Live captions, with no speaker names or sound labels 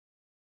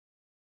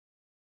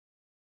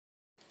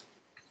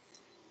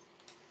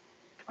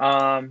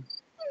Um,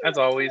 as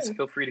always,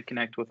 feel free to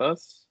connect with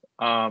us.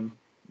 You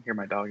hear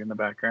my dog in the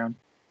background.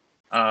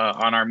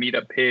 On our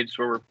meetup page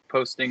where we're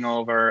posting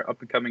all of our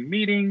up and coming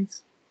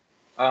meetings,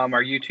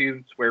 our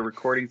YouTubes where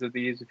recordings of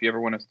these, if you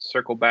ever want to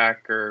circle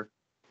back or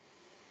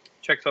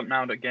check something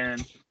out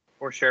again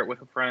or share it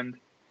with a friend,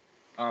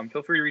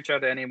 feel free to reach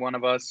out to any one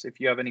of us. If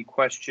you have any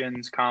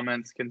questions,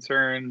 comments,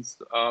 concerns,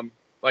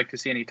 like to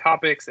see any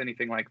topics,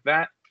 anything like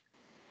that.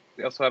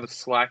 We also have a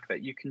Slack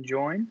that you can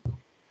join.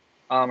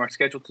 Our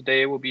schedule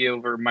today will be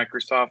over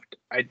Microsoft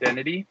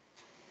Identity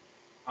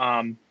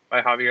by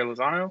Javier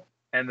Lozano.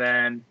 And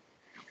then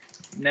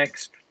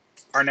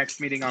our next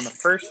meeting on the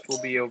 1st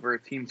will be over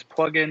Teams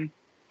plugin.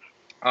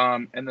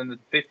 And then the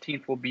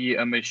 15th will be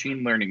a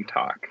machine learning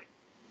talk.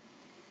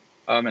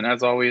 And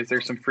as always,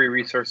 there's some free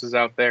resources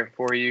out there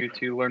for you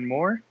to learn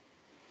more.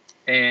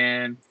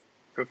 And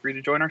feel free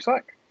to join our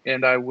Slack.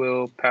 And I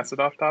will pass it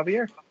off to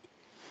Javier.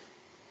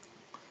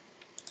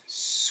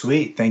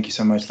 Sweet. Thank you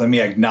so much. Let me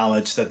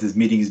acknowledge that this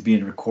meeting is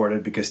being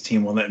recorded because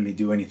Team won't let me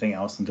do anything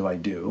else until I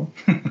do.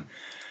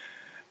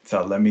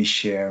 So let me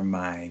share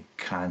my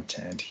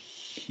content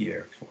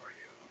here for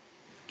you.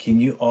 Can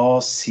you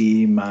all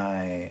see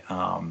my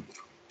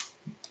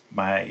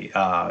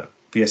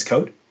VS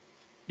Code?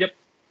 Yep.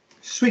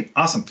 Sweet.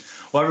 Awesome.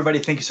 Well, everybody,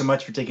 thank you so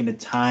much for taking the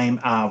time.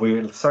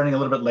 We're starting a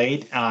little bit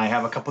late. I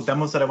have a couple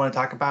demos that I want to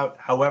talk about.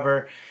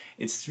 However,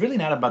 it's really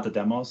not about the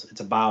demos.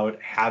 It's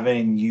about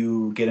having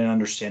you get an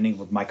understanding of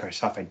what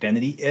Microsoft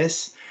Identity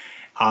is,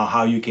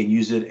 how you can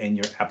use it in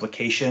your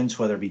applications,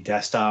 whether it be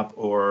desktop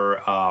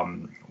or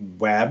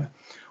web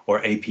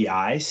or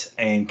APIs,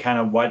 and kind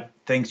of what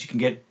things you can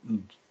get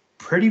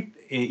pretty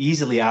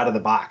easily out of the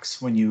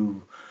box when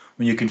you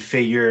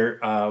configure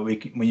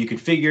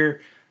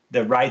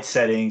the right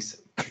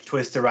settings,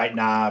 twist the right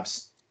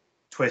knobs,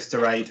 twist the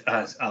right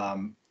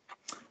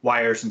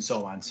wires, and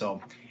so on.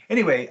 So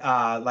anyway,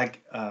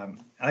 like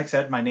Alex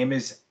said, my name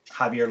is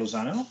Javier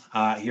Lozano.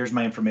 Here's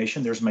my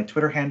information. There's my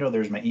Twitter handle.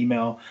 There's my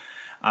email.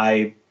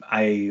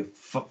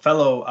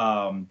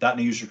 Fellow .NET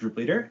user group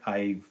leader.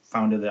 I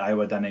founded the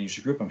Iowa .NET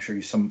user group. I'm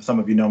sure some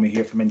of you know me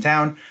here from in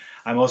town.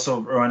 I'm also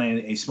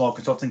running a small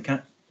consulting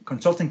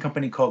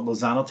company called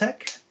Lozano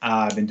Tech.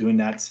 I've been doing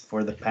that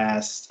for the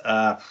past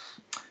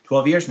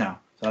 12 years now.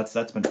 So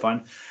that's been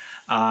fun.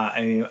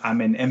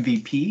 I'm an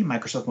MVP,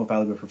 Microsoft Most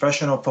Valuable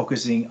Professional,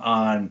 focusing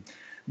on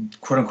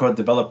quote-unquote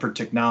developer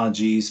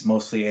technologies,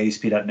 mostly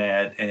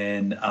ASP.NET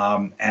and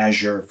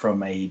Azure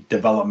from a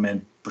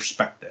development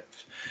perspective.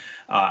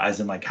 As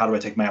in, like, how do I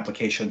take my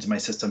applications, my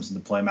systems, and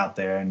deploy them out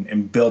there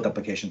and build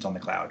applications on the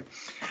cloud.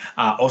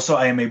 Also,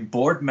 I am a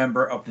board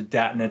member of the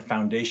 .NET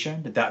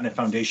Foundation. The .NET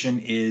Foundation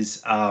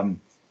is I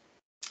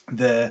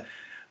would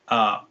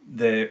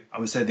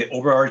say the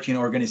overarching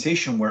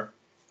organization where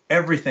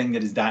everything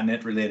that is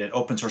 .NET related,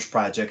 open source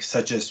projects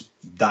such as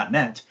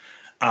 .NET,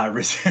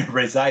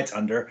 resides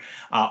under.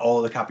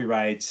 All the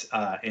copyrights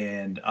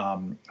and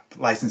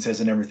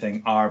licenses and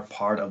everything are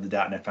part of the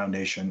 .NET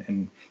Foundation,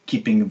 and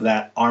keeping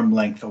that arm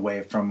length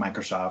away from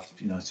Microsoft.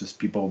 You know, it's just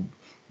people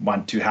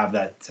want to have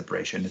that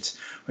separation. It's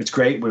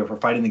great. We're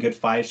fighting the good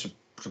fight,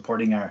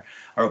 supporting our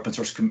open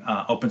source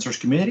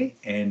community,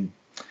 and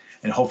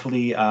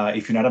hopefully,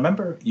 if you're not a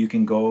member, you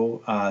can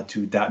go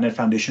to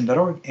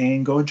 .NETFoundation.org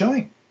and go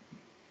join.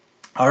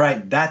 All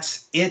right,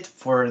 that's it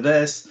for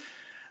this.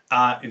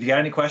 If you got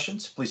any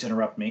questions, please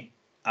interrupt me.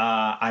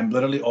 I'm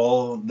literally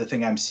all the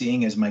thing I'm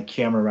seeing is my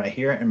camera right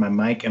here and my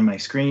mic and my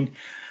screen.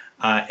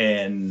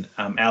 And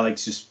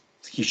Alex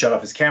he shut off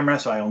his camera,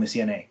 so I only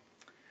see an A.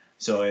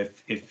 So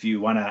if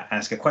you want to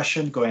ask a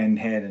question, go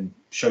ahead and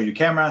show your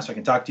camera so I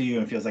can talk to you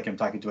and it feels like I'm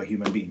talking to a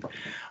human being.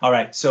 All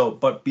right,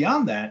 but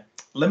beyond that,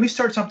 let me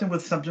start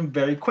with something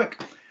very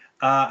quick.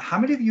 How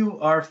many of you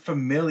are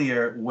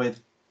familiar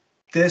with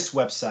this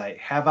website,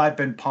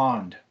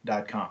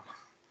 haveibeenpawned.com?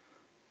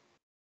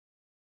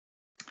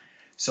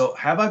 So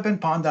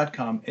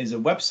haveibeenpawned.com is a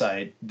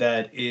website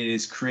that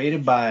is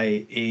created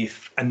by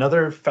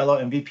another fellow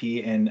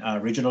MVP and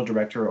regional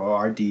director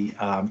or RD,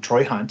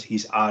 Troy Hunt.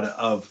 He's out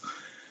of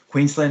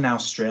Queensland,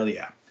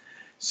 Australia.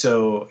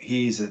 So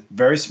he's a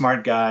very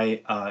smart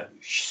guy,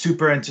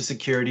 super into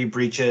security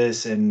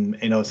breaches, and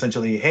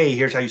essentially, hey,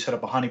 here's how you set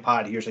up a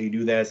honeypot, here's how you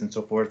do this, and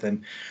so forth.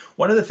 And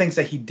one of the things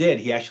that he did,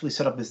 he actually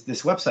set up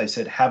this website,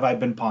 said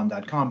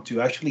haveibeenpawned.com, to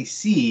actually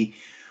see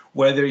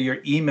whether your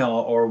email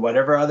or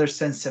whatever other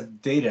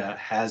sensitive data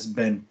has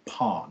been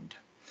pawned.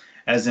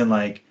 As in,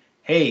 like,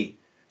 hey,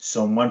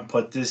 someone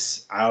put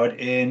this out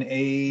in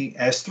a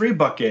S3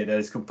 bucket that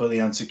is completely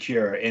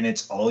unsecure, and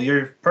it's all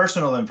your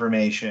personal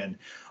information,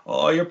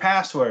 all your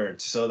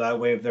passwords. So that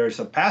way, if there's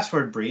a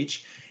password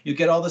breach, you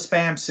get all the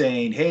spam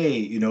saying,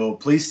 hey,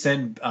 please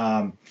send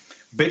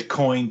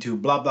Bitcoin to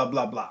blah, blah,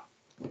 blah, blah.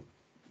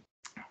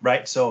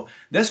 Right? So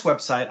this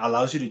website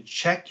allows you to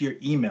check your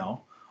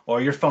email or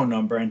your phone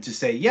number and to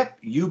say, yep,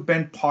 you've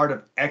been part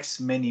of X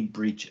many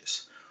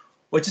breaches,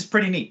 which is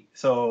pretty neat.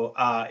 So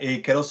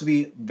it can also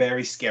be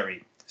very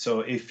scary.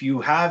 So if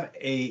you are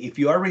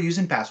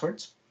reusing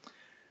passwords,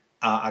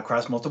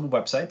 across multiple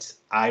websites.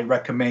 I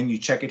recommend you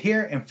check it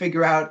here and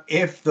figure out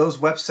if those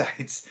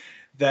websites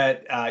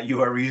that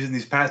you are using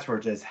these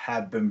passwords as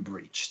have been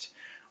breached.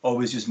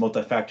 Always use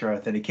multi-factor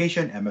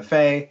authentication,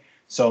 MFA,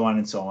 so on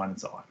and so on and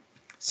so on.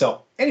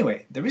 So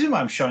anyway, the reason why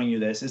I'm showing you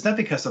this is not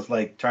because of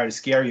like trying to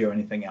scare you or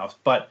anything else,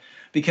 but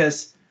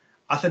because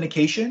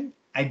authentication,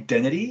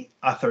 identity,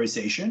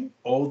 authorization,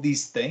 all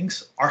these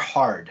things are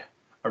hard,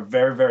 are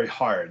very, very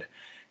hard.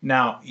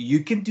 Now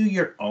you can do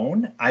your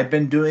own. I've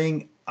been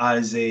doing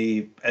as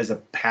a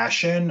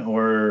passion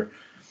or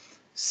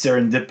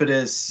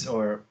serendipitous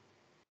or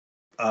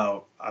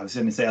I was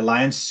going to say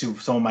alliance to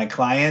some of my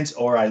clients,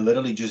 or I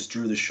literally just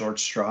drew the short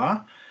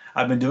straw.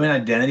 I've been doing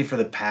identity for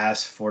the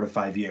past 4 to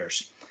 5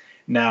 years.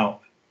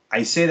 Now,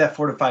 I say that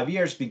 4 to 5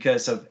 years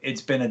because of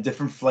it's been a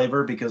different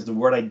flavor because the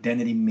word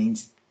identity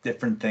means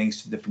different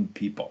things to different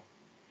people.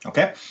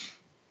 Okay.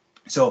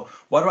 So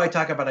why do I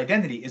talk about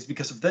identity is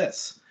because of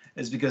this.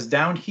 Is because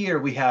down here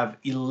we have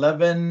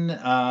 11,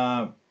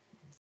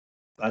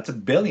 that's a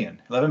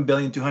billion,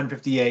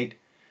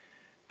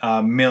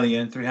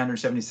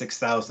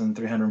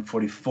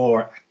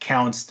 11,258,376,344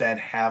 accounts that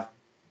have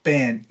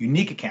been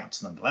unique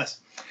accounts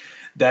nonetheless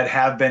that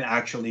have been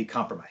actually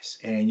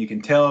compromised. And you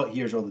can tell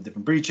here's all the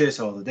different breaches,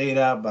 all the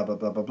data, blah, blah,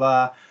 blah, blah,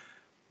 blah.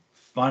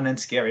 Fun and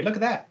scary. Look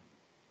at that.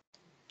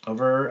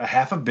 Over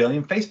 500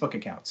 million Facebook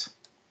accounts.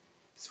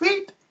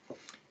 Sweet.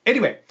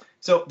 Anyway,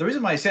 so the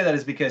reason why I say that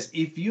is because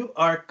if you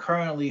are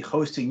currently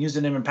hosting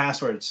username and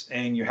passwords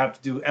and you have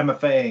to do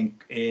MFA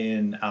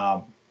in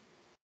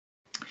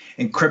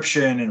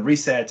encryption and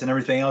resets and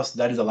everything else,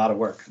 that is a lot of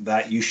work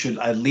that you should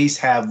at least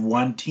have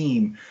one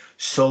team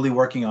solely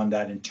working on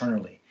that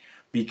internally,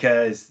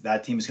 because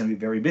that team is going to be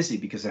very busy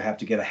because they have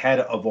to get ahead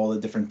of all the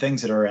different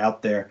things that are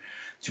out there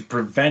to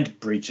prevent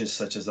breaches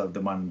such as the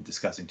one I'm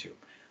discussing too.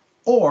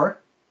 Or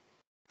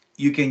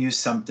you can use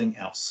something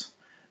else.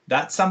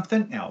 That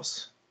something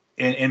else,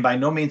 and by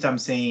no means I'm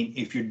saying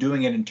if you're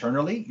doing it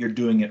internally, you're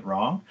doing it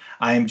wrong.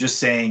 I am just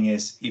saying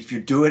is if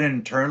you do it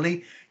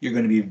internally, you're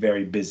going to be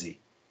very busy.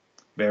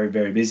 Very,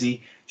 very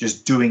busy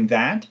just doing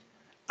that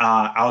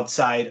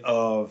outside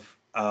of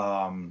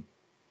all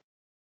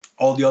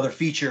the other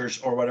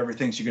features or whatever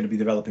things you're going to be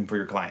developing for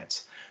your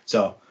clients.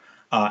 So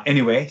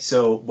anyway,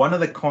 so one of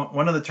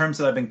the terms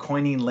that I've been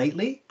coining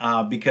lately,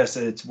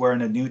 because we're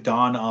in a new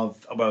dawn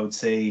of, I would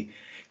say,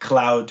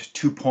 cloud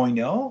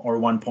 2.0 or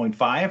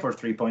 1.5 or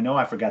 3.0.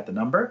 I forgot the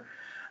number.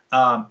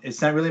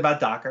 It's not really about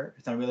Docker.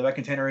 It's not really about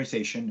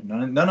containerization.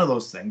 None of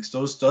those things.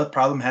 The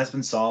problem has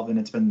been solved and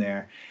it's been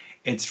there.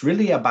 It's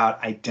really about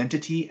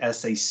identity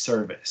as a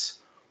service.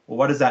 Well,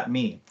 what does that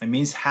mean? It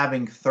means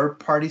having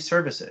third-party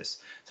services.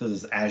 So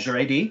there's Azure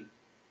AD,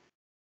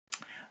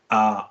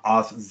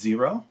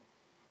 Auth0,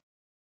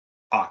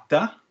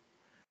 Okta,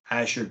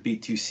 Azure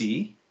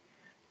B2C,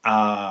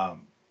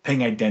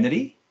 Ping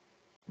Identity,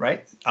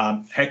 right?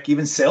 Heck,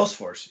 even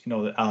Salesforce,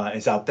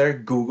 is out there.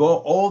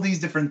 Google, all these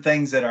different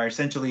things that are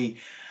essentially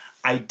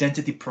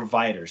identity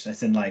providers.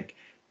 As in, like,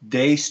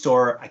 they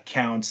store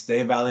accounts,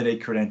 they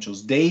validate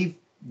credentials,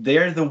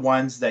 they're the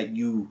ones that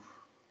you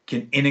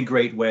can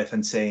integrate with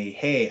and say,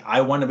 hey,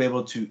 I want to be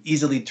able to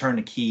easily turn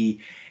a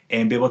key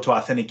and be able to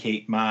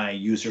authenticate my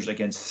users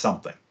against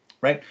something,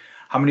 right?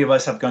 How many of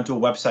us have gone to a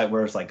website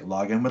where it's like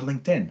log in with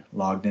LinkedIn,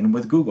 logged in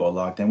with Google,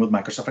 logged in with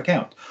Microsoft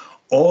account?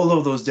 All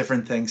of those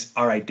different things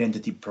are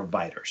identity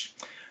providers.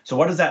 So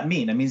what does that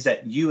mean? It means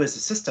that you as a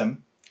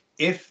system,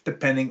 if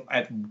depending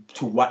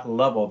to what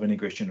level of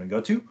integration you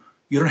go to,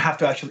 you don't have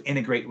to actually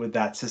integrate with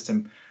that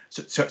system.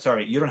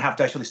 Sorry, you don't have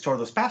to actually store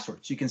those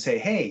passwords. You can say,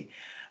 hey,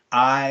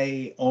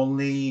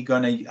 I'm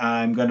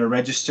gonna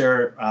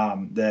register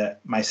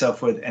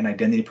myself with an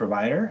identity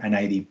provider, an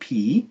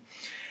IDP,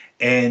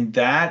 and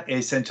that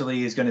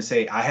essentially is going to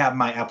say I have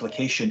my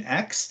application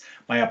X.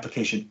 My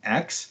application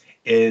X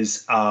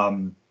is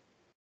a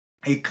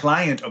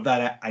client of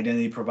that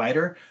identity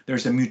provider.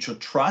 There's a mutual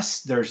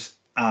trust. There's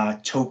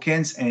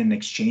tokens and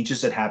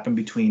exchanges that happen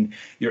between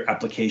your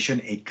application,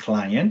 a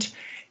client,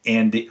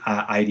 and the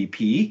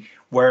IDP,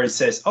 where it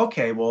says,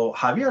 okay, well,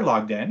 Javier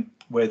logged in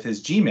with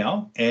his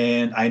Gmail,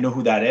 and I know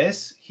who that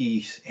is.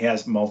 He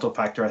has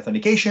multi-factor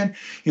authentication.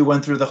 He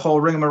went through the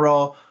whole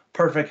rigmarole.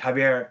 Perfect,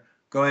 Javier,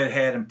 go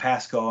ahead and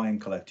pass go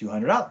and collect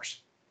 $200.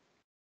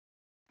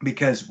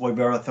 Because we've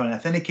already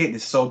authenticated,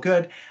 this is so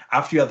good.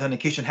 After your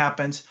authentication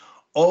happens,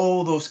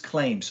 all those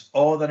claims,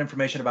 all that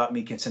information about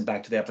me can send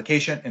back to the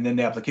application, and then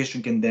the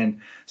application can then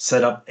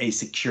set up a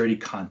security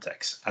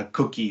context, a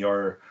cookie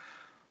or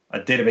a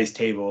database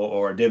table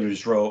or a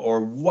database row or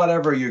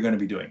whatever you're going to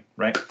be doing,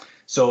 right?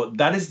 So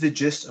that is the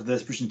gist of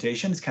this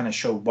presentation. It's kind of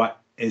show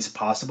what is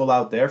possible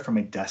out there from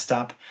a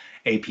desktop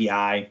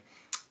API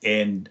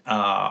and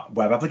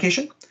web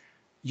application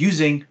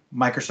using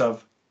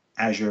Microsoft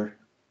Azure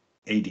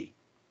AD.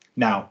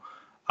 Now,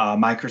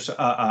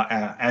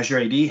 Azure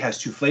AD has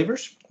two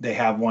flavors. They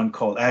have one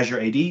called Azure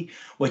AD,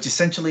 which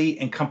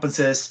essentially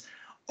encompasses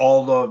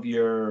all of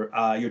your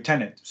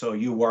tenant. So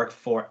you work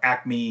for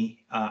Acme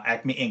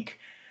Inc.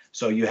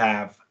 So you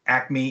have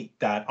Acme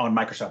on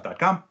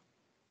Microsoft.com.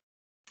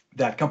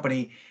 That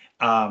company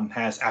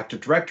has Active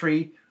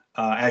Directory,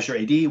 Azure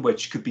AD,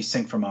 which could be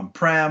synced from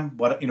on-prem,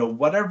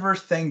 whatever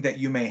thing that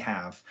you may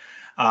have.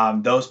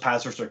 Those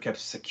passwords are kept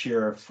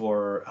secure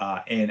for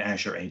in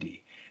Azure AD.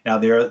 Now,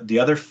 the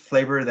other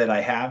flavor that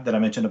I have that I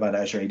mentioned about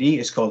Azure AD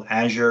is called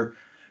Azure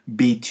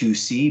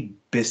B2C,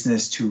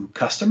 Business to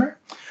Customer,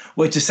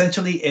 which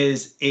essentially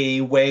is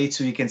a way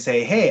so you can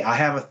say, hey, I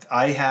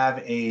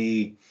have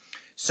a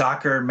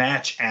soccer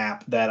match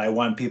app that I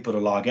want people to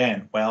log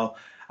in. Well,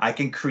 I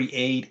can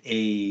create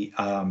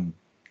an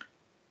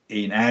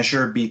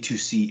Azure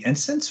B2C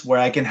instance where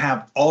I can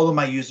have all of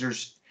my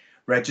users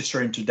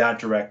register into that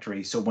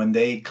directory. So when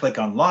they click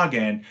on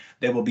login,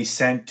 they will be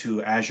sent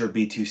to Azure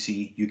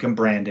B2C. You can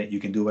brand it. You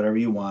can do whatever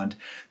you want.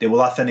 They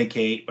will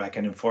authenticate. I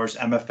can enforce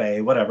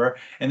MFA, whatever,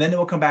 and then it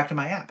will come back to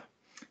my app.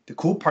 The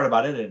cool part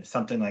about it is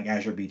something like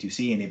Azure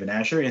B2C and even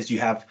Azure is you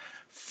have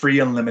free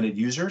unlimited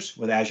users.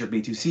 With Azure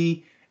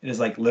B2C, it is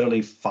like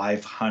literally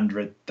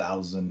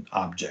 500,000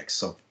 objects.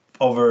 So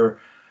over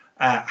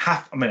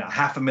half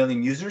a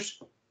million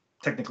users,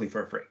 technically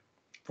for free,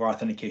 for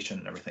authentication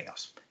and everything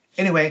else.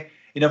 Anyway,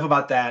 enough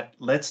about that.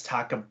 Let's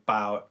talk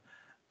about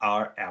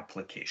our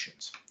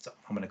applications. So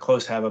I'm going to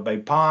close Have a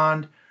Big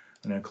Pond.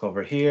 I'm going to go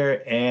over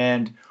here.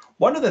 And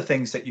one of the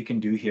things that you can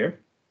do here,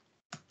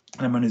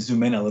 and I'm going to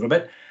zoom in a little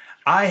bit,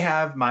 I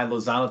have my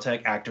Lozano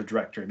Tech Active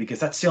Directory because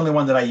that's the only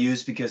one that I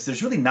use because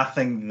there's really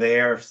nothing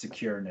there of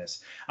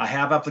secureness. I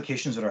have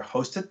applications that are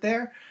hosted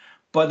there,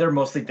 but they're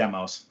mostly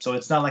demos. So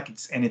it's not like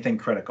it's anything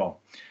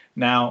critical.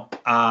 Now,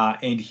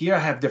 and here I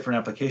have different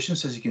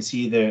applications. As you can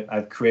see that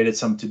I've created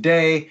some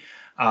today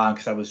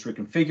because I was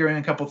reconfiguring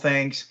a couple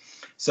things.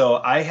 So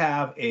I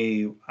have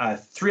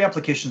three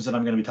applications that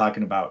I'm going to be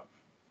talking about.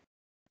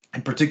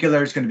 In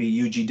particular, it's going to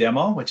be UG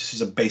demo, which is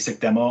a basic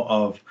demo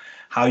of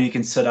how you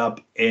can set up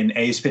an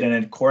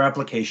ASP.NET Core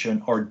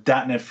application or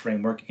 .NET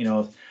framework.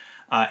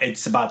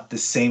 It's about the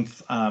same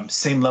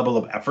level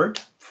of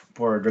effort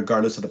for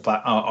regardless of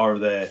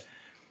the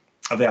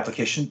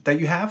application that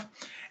you have,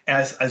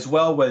 as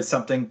well with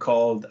something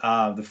called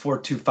the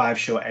 425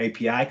 Show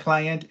API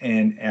client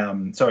and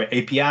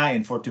API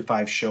and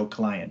 425 Show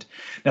client.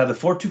 Now the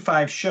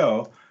 425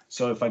 Show.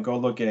 So if I go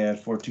look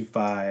at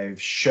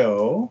 425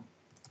 Show.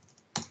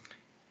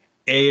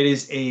 It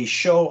is a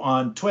show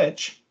on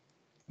Twitch,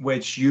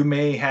 which you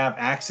may have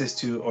access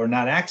to or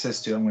not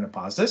access to. I'm going to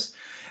pause this.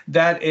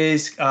 That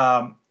is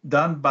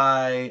done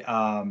by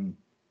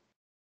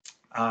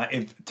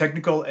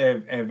technical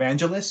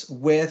evangelists from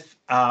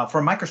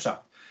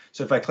Microsoft.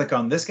 So if I click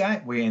on this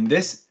guy,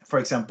 for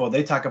example,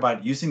 they talk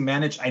about using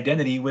managed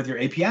identity with your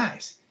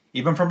APIs,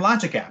 even from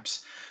Logic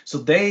Apps.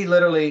 So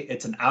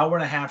it's an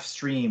hour-and-a-half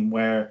stream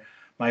where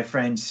my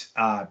friends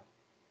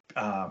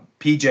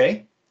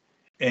PJ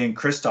and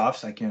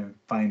Christoph's, I can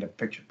find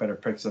better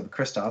pictures of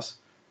Christoph's.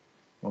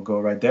 We'll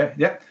go right there.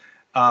 Yep.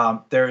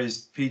 There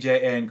is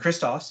PJ and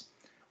Christoph's,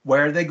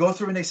 where they go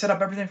through and they set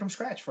up everything from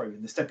scratch for you.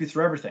 They step you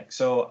through everything.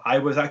 So I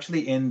was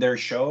actually in their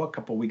show a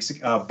couple weeks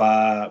ago,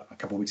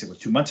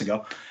 2 months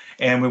ago,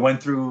 and we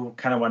went through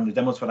kind of one of the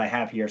demos what I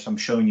have here. So I'm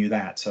showing you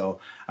that. So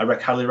I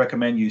highly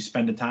recommend you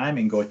spend the time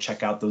and go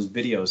check out those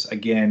videos.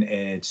 Again,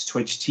 it's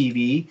Twitch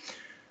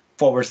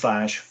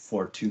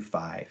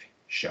TV/425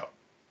 show.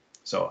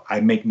 So I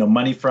make no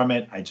money from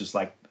it. I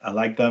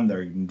like them.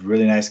 They're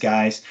really nice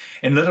guys.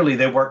 And literally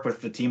they work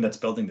with the team that's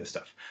building this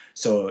stuff.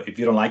 So if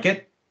you don't like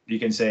it, you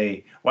can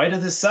say, why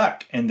does this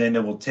suck? And then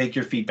it will take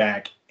your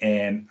feedback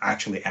and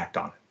actually act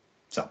on it.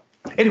 So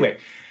anyway,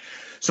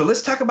 so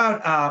let's talk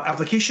about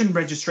application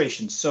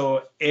registration.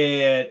 So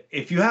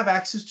if you have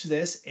access to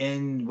this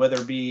in whether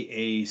it be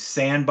a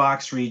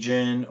sandbox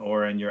region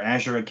or in your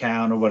Azure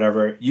account or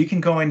whatever, you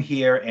can go in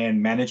here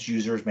and manage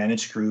users,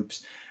 manage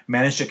groups,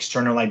 manage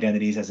external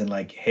identities, as in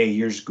like, hey,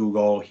 here's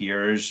Google,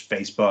 here's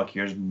Facebook,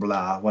 here's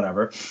blah,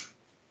 whatever.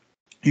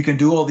 You can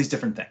do all these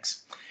different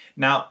things.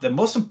 Now, the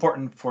most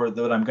important for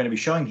what I'm going to be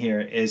showing here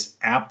is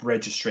app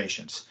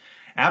registrations.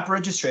 App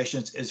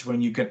registrations is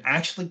when you can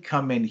actually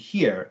come in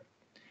here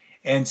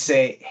and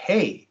say,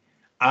 hey,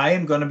 I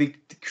am going to be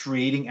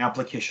creating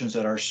applications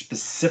that are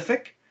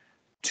specific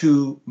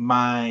to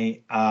my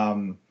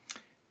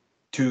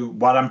to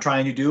what I'm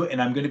trying to do, and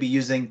I'm going to be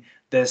using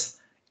this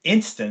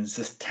instance,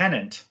 this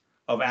tenant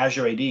of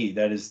Azure AD,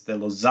 that is the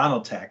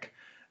Lozano Tech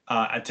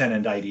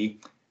tenant ID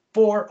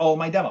for all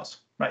my demos,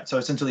 right? So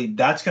essentially,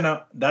 that's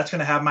gonna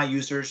have my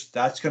users.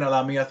 That's gonna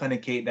allow me to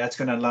authenticate. That's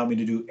gonna allow me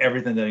to do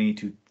everything that I need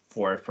to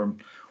for it from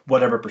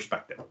whatever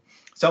perspective.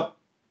 So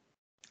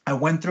I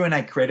went through and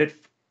I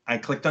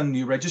clicked on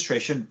new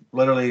registration,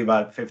 literally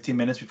about 15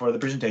 minutes before the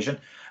presentation,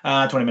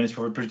 20 minutes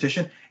before the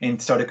presentation,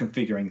 and started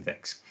configuring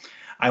things.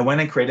 I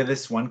went and created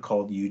this one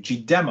called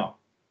UG Demo.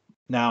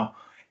 Now,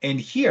 in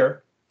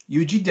here,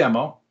 UG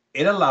Demo,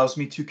 it allows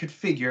me to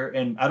configure,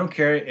 and I don't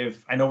care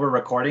if I know we're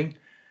recording,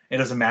 it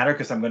doesn't matter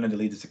because I'm going to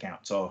delete this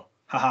account. So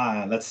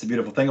Haha, that's the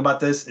beautiful thing about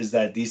this, is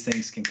that these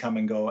things can come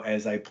and go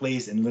as I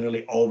please, and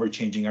literally all we're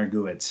changing are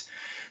GUIDs.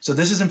 So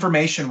this is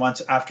information once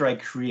after I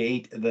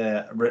create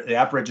the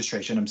app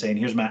registration. I'm saying,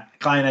 here's my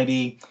client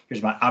ID,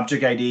 here's my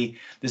object ID.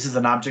 This is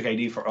an object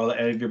ID for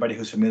everybody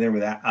who's familiar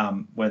with that,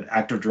 with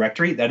Active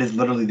Directory. That is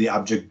literally the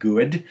object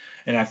GUID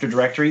in Active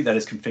Directory that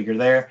is configured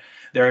there.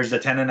 There's the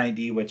tenant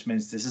ID, which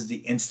means this is the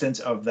instance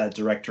of that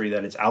directory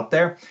that is out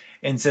there,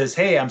 and says,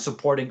 hey, I'm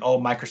supporting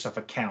all Microsoft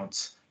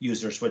accounts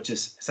users, which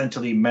is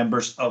essentially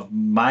members of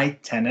my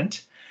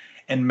tenant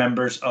and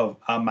members of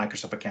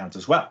Microsoft accounts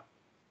as well.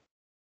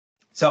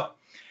 So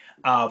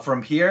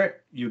from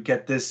here, you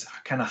get this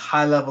kind of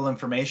high level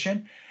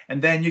information, and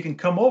then you can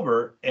come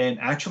over and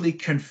actually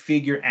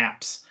configure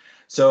apps.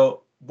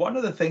 So one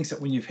of the things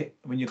that when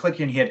you click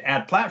and hit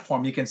add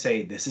platform, you can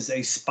say this is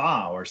a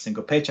SPA or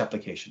single page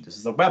application. This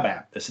is a web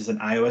app. This is an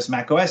iOS,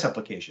 Mac OS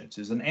application. This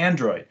is an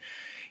Android.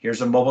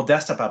 Here's a mobile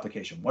desktop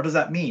application. What does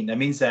that mean? That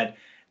means that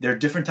there are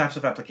different types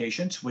of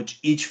applications which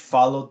each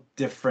follow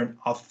different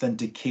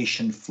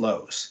authentication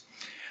flows.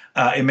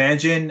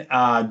 Imagine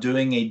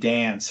doing a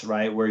dance,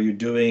 right, where you're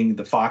doing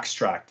the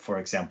foxtrot, for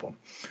example.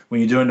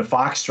 When you're doing the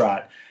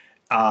foxtrot,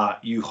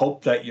 you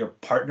hope that your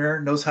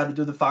partner knows how to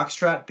do the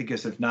foxtrot,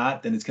 because if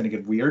not, then it's going to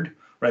get weird,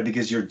 right?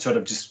 Because you're sort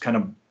of just kind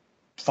of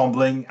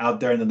fumbling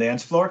out there in the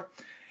dance floor.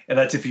 And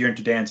that's if you're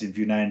into dancing. If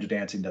you're not into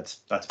dancing,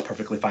 that's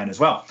perfectly fine as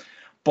well.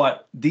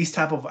 But these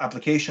type of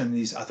application,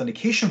 these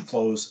authentication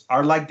flows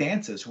are like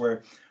dances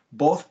where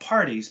both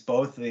parties,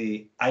 both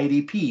the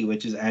IDP,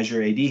 which is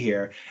Azure AD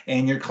here,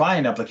 and your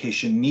client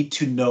application need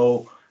to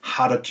know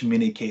how to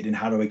communicate and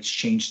how to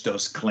exchange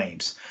those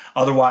claims.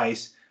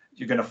 Otherwise,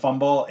 you're going to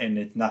fumble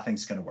and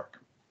nothing's going to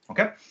work.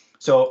 Okay.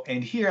 So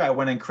in here, I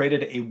went and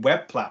created a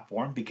web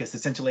platform because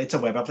essentially it's a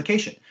web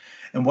application.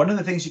 And one of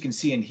the things you can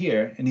see in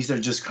here, and these are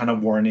just kind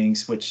of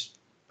warnings, which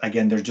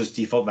again, they're just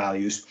default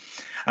values.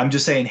 I'm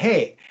just saying,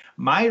 hey,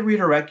 my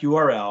redirect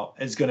URL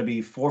is going to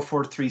be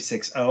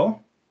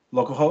 44360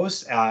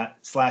 localhost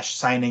 /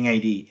 signing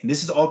ID. And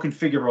this is all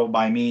configurable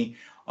by me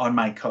on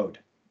my code.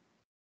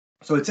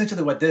 So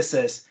essentially what this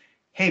is,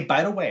 hey,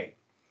 by the way,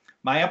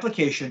 my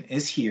application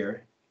is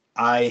here.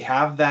 I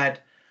have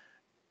that,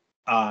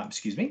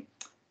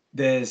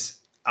 this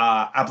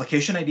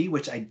application ID,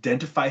 which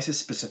identifies it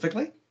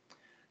specifically.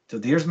 So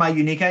there's my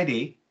unique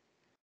ID.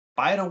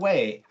 By the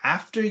way,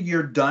 after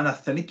you're done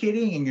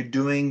authenticating and you're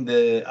doing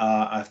the,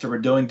 after we're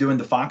doing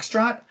the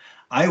foxtrot,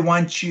 I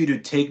want you to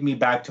take me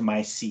back to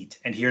my seat,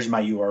 and here's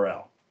my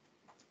URL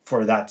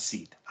for that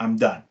seat. I'm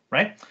done,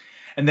 right?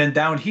 And then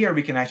down here,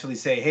 we can actually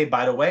say, hey,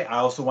 by the way, I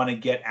also want to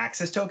get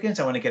access tokens.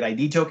 I want to get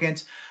ID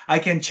tokens. I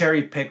can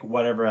cherry pick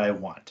whatever I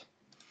want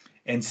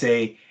and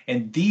say,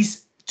 and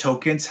these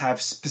tokens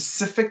have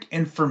specific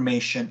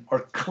information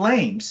or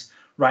claims,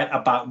 right,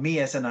 about me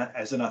as an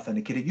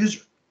authenticated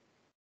user.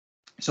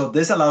 So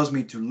this allows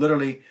me to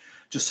literally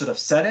just sort of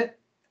set it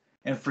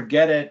and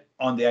forget it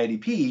on the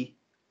IDP,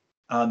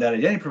 on that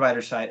identity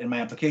provider side, and my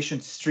application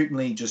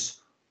streamly just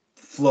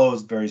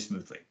flows very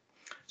smoothly.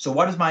 So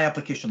what does my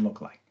application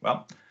look like?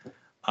 Well,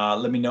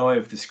 let me know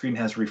if the screen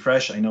has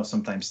refreshed. I know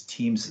sometimes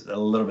Teams is a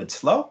little bit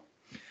slow.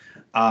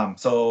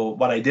 So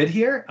what I did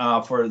here,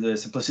 for the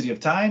simplicity of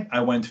time,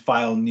 I went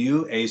File,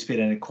 New,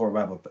 ASP.NET Core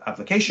Web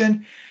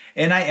Application,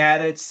 and I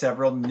added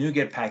several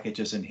NuGet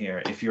packages in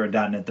here. If you're a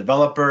 .NET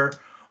developer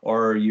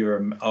or you're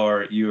an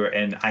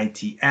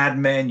IT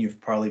admin, you've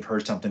probably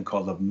heard something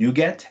called a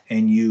NuGet,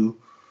 N-U-G-E-T.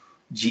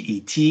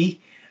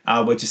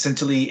 Which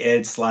essentially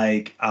it's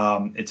like,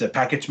 it's a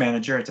package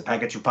manager, it's a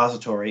package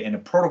repository, and a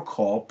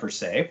protocol per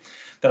se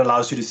that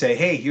allows you to say,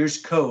 hey,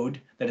 here's code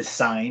that is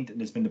signed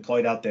and has been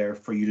deployed out there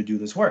for you to do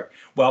this work.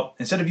 Well,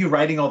 instead of you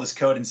writing all this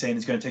code and saying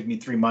it's going to take me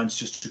 3 months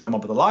just to come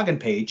up with a login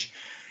page,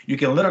 you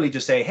can literally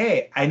just say,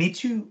 hey, I need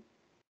to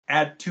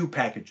add 2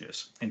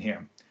 packages in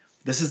here.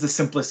 This is the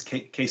simplest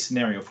case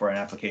scenario for an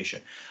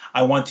application.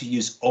 I want to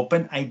use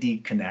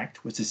OpenID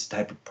Connect, which is a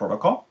type of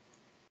protocol,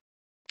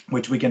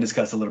 which we can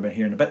discuss a little bit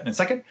here in a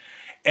second.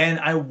 And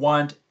I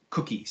want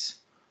cookies.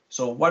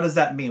 So what does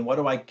that mean? What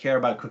do I care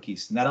about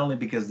cookies? Not only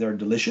because they're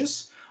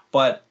delicious,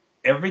 but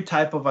every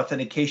type of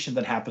authentication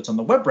that happens on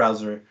the web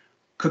browser,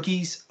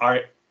 cookies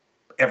are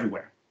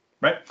everywhere,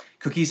 right?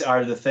 Cookies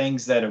are the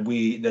things that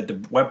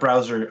the web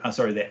browser,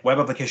 the web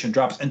application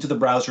drops into the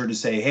browser to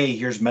say, hey,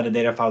 here's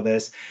metadata for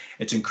this.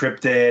 It's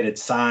encrypted,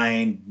 it's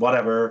signed,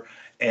 whatever.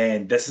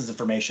 And this is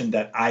information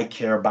that I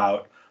care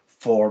about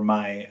for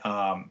my,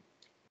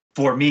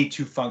 for me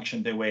to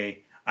function the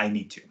way I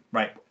need to,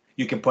 right?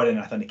 You can put in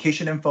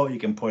authentication info, you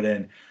can put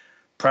in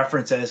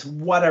preferences,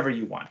 whatever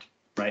you want,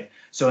 right?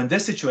 So in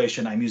this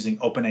situation, I'm using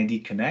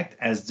OpenID Connect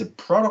as the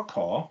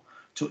protocol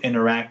to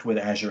interact with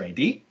Azure AD,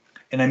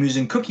 and I'm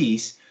using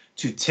cookies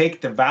to take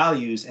the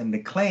values and the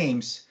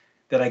claims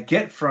that I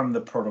get from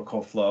the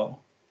protocol flow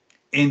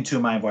into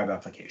my web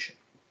application.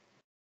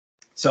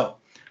 So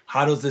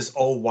how does this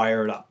all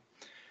wire up?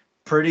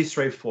 Pretty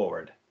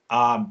straightforward.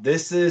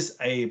 This is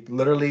a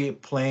literally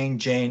plain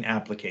Jane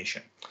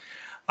application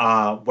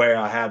where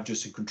I have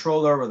just a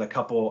controller with a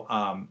couple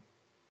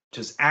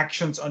just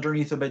actions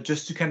underneath of it,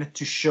 just to kind of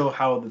to show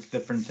how the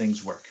different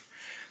things work.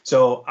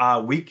 So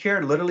we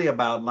care literally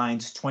about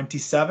lines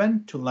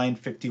 27 to line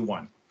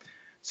 51.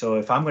 So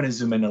if I'm going to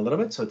zoom in a little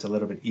bit, so it's a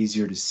little bit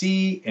easier to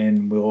see,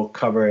 and we'll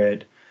cover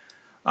it.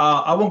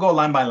 I won't go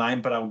line by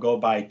line, but I'll go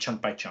by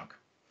chunk.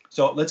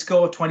 So let's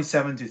go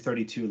 27 to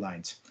 32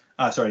 lines.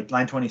 Sorry,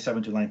 line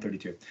 27 to line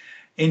 32.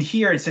 In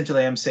here,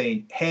 essentially, I'm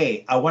saying,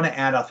 hey, I want to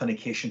add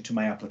authentication to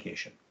my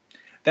application.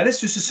 That is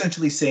just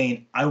essentially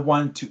saying I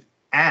want to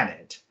add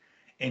it,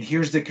 and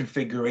here's the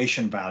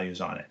configuration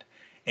values on it.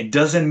 It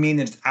doesn't mean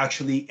it's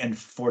actually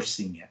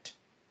enforcing it.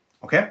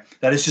 Okay,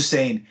 that is just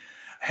saying,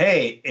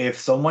 hey, if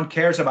someone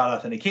cares about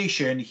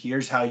authentication,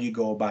 here's how you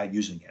go about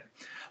using it.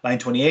 Line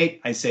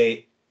 28, I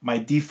say my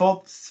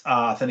default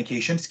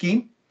authentication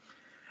scheme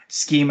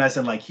as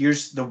in like,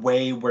 here's the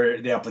way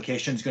where the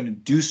application is going to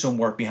do some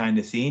work behind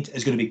the scenes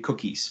is going to be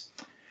cookies,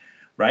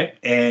 right?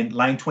 And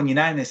line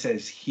 29, it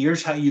says,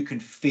 here's how you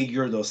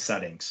configure those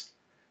settings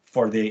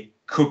for the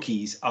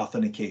cookies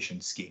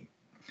authentication scheme.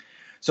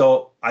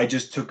 So I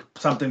just took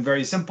something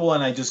very simple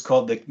and I just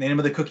called the name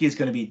of the cookie is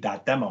going to be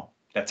 .demo.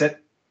 That's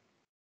it.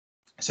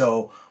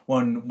 So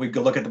when we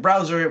go look at the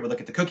browser, we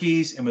look at the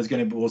cookies, and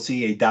we'll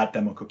see a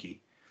 .demo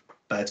cookie.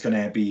 That's going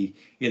to be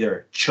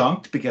either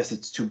chunked because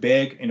it's too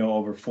big,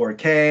 over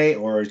 4K,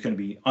 or it's going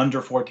to be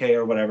under 4K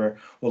or whatever.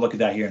 We'll look at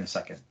that here in a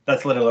second.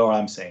 That's literally what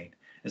I'm saying.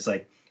 It's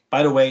like,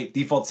 by the way,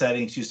 default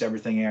settings, used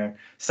everything here,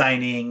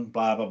 signing,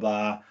 blah, blah,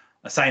 blah,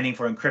 signing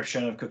for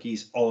encryption of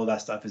cookies, all of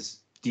that stuff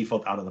is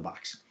default out of the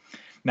box.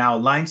 Now,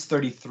 lines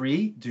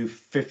 33 to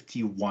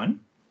 51.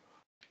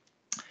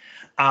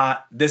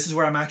 This is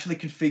where I'm actually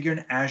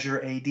configuring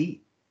Azure AD.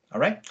 All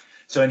right.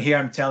 So in here,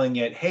 I'm telling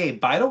it, hey,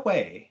 by the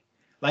way,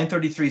 line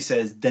 33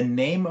 says the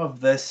name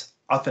of this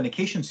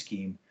authentication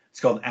scheme is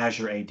called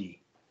Azure AD.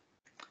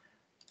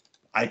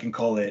 I can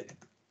call it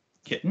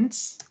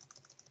kittens.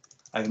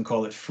 I can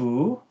call it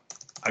foo.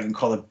 I can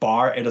call it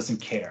bar. It doesn't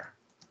care,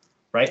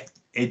 right?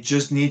 It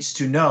just needs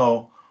to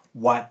know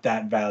what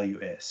that value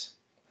is.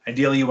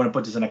 Ideally, you want to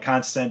put this in a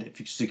constant. If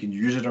you can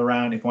use it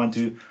around if you want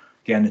to.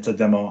 Again, it's a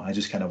demo. I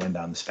just kind of went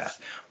down this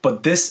path.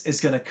 But this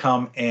is going to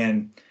come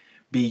and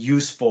be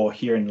useful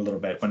here in a little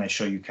bit when I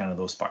show you kind of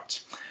those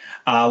parts.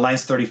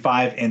 Lines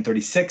 35 and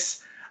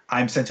 36,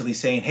 I'm essentially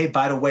saying, hey,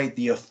 by the way,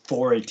 the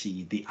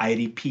authority, the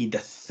IDP, the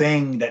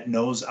thing that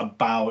knows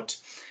about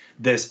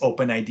this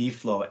OpenID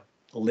flow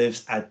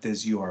lives at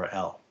this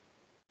URL,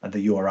 at the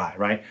URI,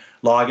 right?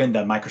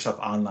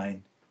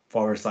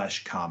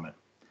 login.microsoftonline/common.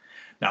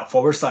 Now,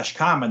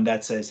 /common,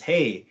 that says,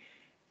 hey,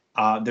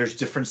 there's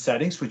different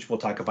settings, which we'll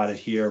talk about it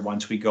here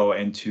once we go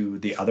into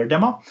the other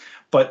demo.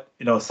 But,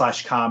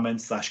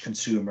 /common,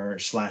 /consumer,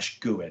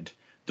 /GUID.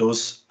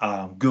 Those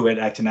GUID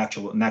act in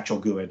actual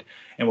GUID.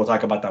 And we'll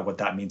talk about what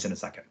that means in a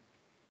second.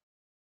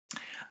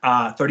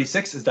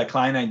 36 is the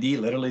client ID,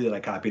 literally that I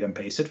copied and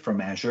pasted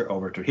from Azure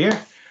over to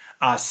here.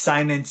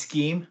 Sign-in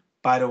scheme,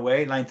 by the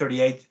way, line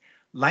 38.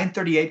 Line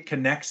 38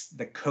 connects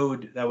the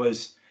code that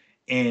was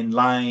in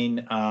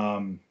line,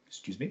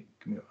 excuse me,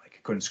 I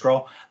couldn't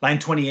scroll. Line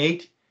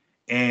 28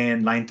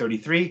 and line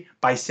 33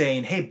 by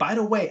saying, hey, by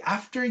the way,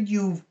 after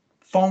you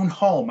phone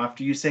home,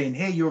 after you saying,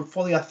 hey, you're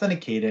fully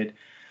authenticated,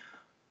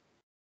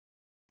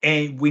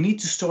 and we need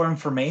to store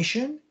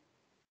information,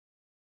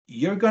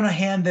 you're going to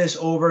hand this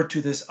over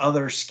to this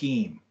other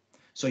scheme.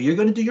 So you're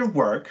going to do your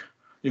work,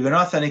 you're going to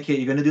authenticate,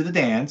 you're going to do the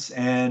dance,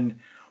 and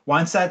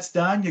once that's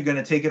done, you're going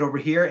to take it over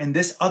here, and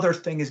this other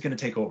thing is going to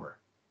take over.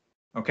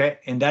 Okay,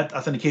 and that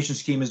authentication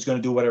scheme is going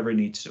to do whatever it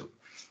needs to.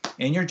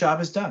 And your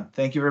job is done.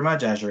 Thank you very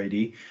much, Azure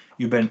AD.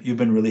 You've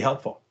been really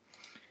helpful.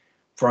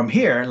 From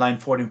here, line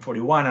 40 and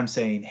 41, I'm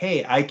saying,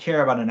 hey, I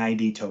care about an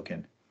ID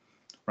token,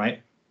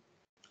 right?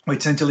 Which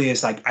essentially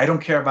is like, I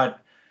don't care about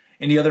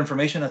any other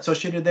information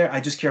associated there. I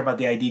just care about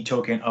the ID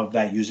token of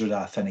that user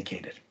that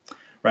authenticated,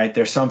 right?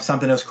 There's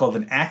something else called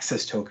an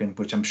access token,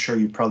 which I'm sure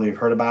you probably have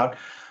heard about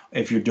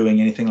if you're doing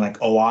anything like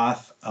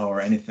OAuth or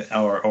anything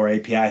or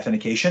API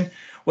authentication,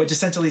 which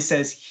essentially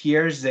says,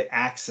 here's the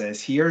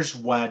access, here's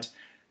what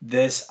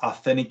this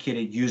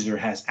authenticated user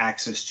has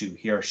access to.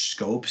 Here are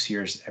scopes,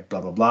 here's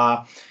blah, blah,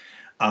 blah.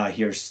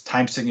 Here's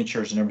time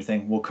signatures and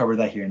everything. We'll cover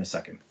that here in a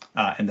second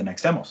in the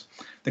next demos.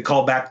 The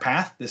callback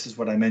path, this is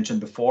what I mentioned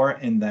before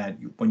in that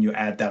when you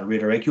add that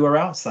redirect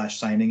URL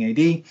 /signing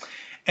AD.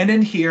 And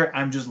then here,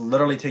 I'm just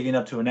literally taking it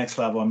up to a next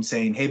level. I'm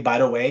saying, hey, by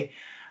the way,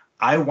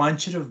 I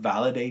want you to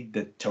validate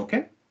the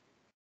token.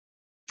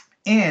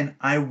 And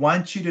I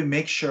want you to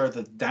make sure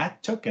that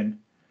that token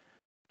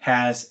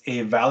has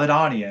a valid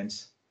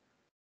audience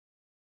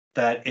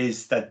that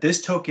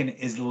this token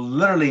is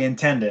literally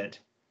intended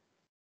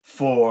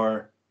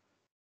for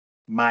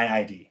my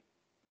ID.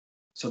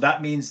 So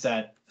that means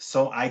that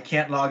I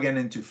can't log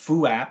into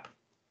Foo app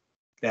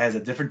that has a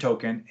different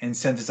token and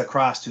send this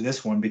across to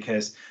this one,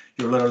 because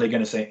you're literally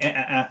going to say,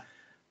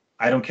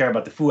 I don't care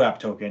about the Foo app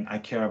token. I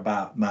care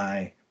about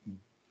my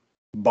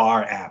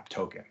bar app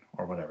token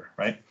or whatever,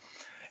 right?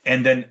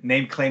 And then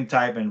name, claim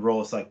type, and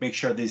roles, like make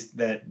sure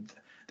that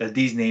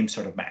these names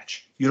sort of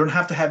match. You don't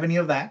have to have any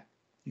of that.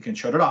 You can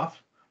shut it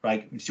off,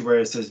 right? You see where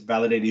it says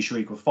validate issuer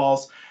equal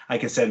false. I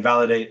can set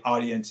validate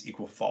audience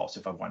equal false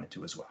if I wanted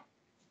to as well.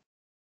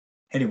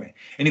 Anyway,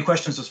 any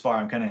questions thus far?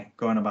 I'm kind of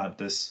going about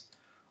this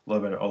a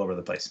little bit all over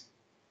the place.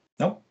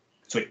 Nope?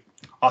 Sweet.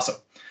 Awesome.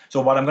 So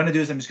what I'm going to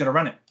do is I'm just going to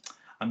run it.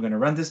 I'm going to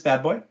run this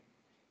bad boy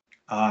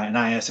in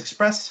IIS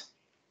Express.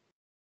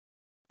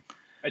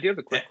 I do have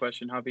a quick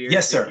question, Javier.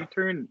 Yes, sir. If you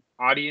turn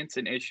audience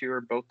and issuer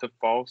both to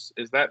false,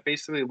 is that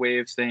basically a way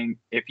of saying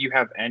if you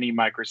have any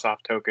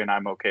Microsoft token,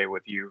 I'm okay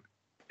with you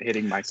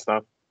hitting my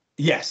stuff?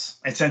 Yes,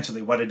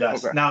 essentially what it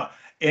does. Okay. Now,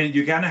 and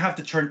you're going to have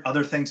to turn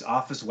other things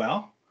off as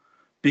well,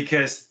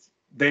 because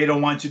they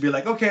don't want you to be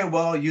like, okay,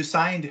 well, you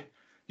signed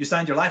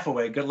your life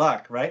away. Good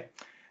luck, right?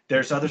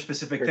 There's other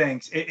specific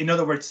things. In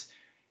other words,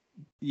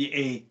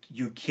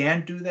 you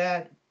can do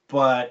that,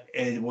 but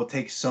it will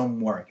take some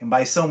work. And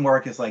by some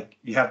work, it's like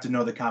you have to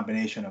know the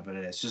combination of it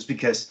is. Just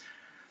because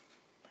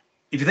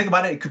if you think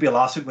about it, it could be a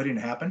lawsuit waiting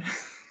to happen.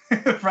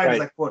 Right? It's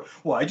like,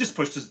 well, I just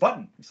pushed this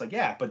button. It's like,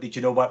 yeah, but did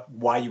you know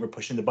why you were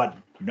pushing the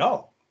button?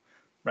 No.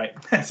 Right.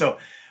 So,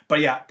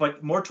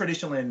 but more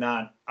traditionally than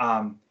not,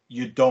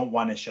 you don't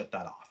want to shut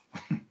that off.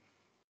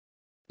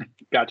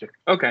 Gotcha.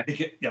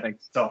 Okay. Yeah.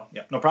 Thanks. So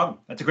yeah, no problem.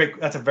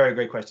 That's a very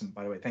great question,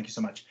 by the way. Thank you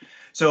so much.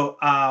 So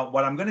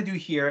what I'm going to do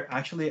here,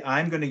 actually,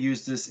 I'm going to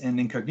use this in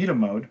incognito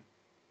mode.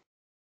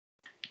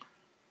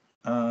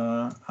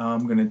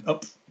 I'm going to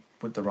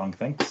put the wrong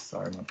thing.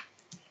 Sorry,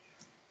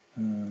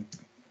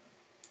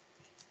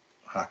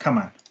 come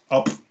on.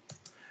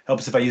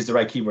 Helps if I use the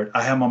right keyword.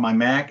 I am on my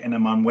Mac and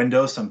I'm on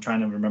Windows, so I'm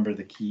trying to remember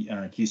the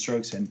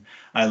keystrokes, and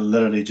I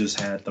literally just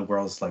had the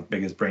world's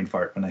biggest brain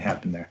fart when it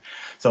happened there.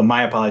 So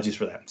my apologies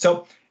for that.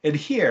 So in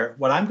here,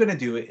 what I'm going to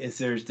do is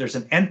there's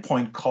an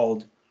endpoint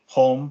called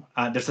home.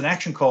 There's an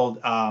action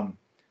called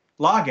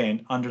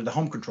login under the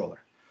home controller.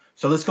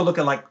 So let's go look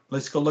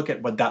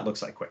at what that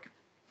looks like quick.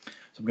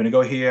 So I'm going to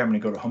go here. I'm going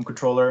to go to home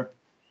controller,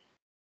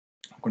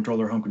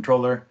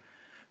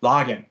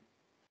 login.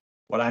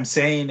 What I'm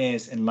saying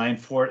is in line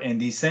 4 in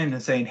descend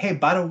and saying, hey,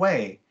 by the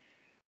way,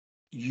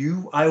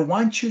 I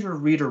want you to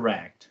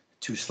redirect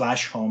to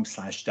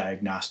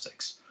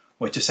 /home/diagnostics,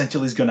 which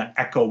essentially is going to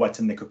echo what's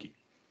in the cookie,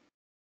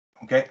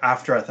 okay,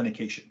 after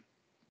authentication.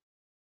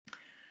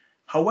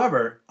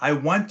 However, I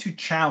want to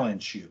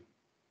challenge you.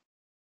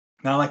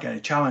 Not like a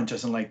challenge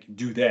doesn't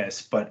do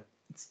this, but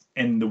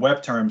in the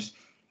web terms,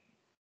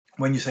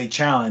 when you say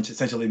challenge,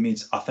 essentially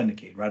means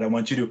authenticate, right? I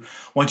want you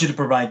to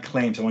provide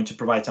claims. I want you to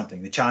provide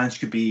something. The challenge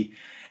could be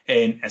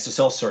an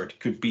SSL cert,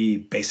 could be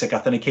basic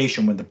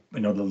authentication when the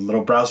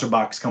little browser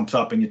box comes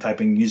up and you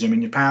type in username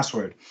and your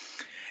password.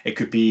 It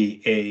could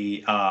be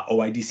a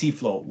OIDC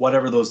flow,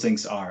 whatever those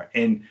things are.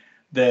 And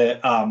the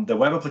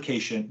web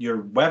application,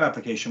 your web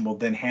application will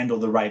then handle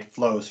the right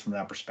flows from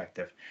that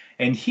perspective.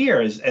 And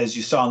here, as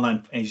you saw in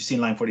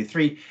line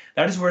 43,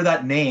 that is where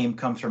that name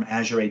comes from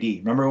Azure AD.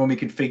 Remember when we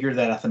configured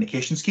that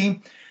authentication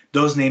scheme?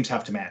 Those names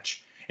have to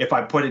match. If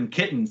I put in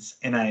kittens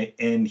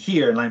in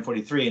here in line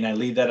 43 and I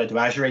leave that to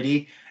Azure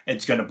AD,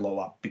 it's going to blow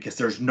up because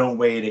there's no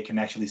way they can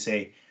actually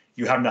say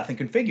you have nothing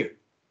configured.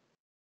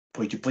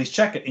 Would you please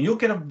check it? And you'll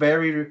get a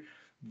very,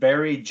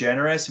 very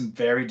generous and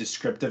very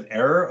descriptive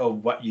error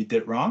of what you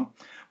did wrong.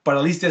 But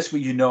at least this way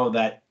you know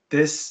that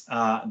this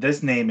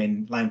name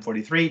in line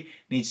 43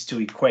 needs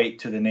to equate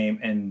to the name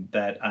in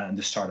that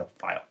the startup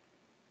file.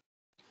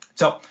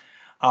 So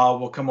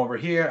we'll come over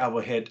here. I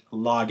will hit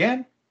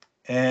login,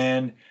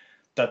 and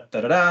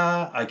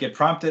I get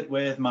prompted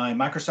with my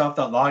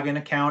Microsoft.login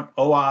account,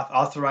 OAuth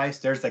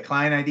authorized. There's the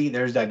client ID.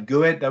 There's that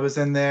GUID that was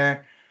in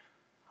there.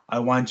 I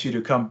want you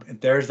to come.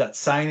 There's that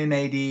sign-in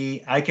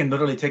ID. I can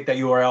literally take that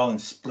URL and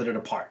split it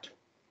apart.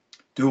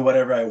 Do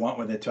whatever I want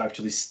with it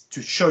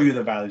to show you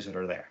the values that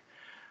are there.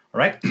 All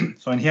right.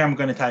 So in here, I'm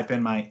going to type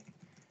in my.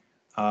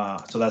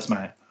 So that's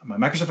my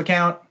Microsoft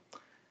account.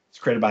 It's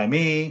created by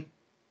me,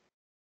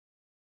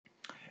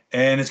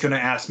 and it's going to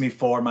ask me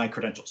for my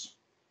credentials.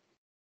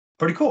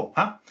 Pretty cool,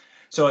 huh?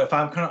 So if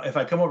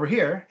I come over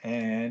here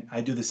and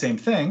I do the same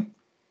thing,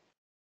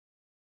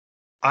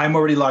 I'm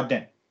already logged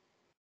in.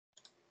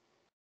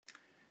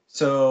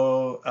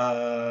 So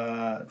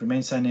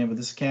remain signed in with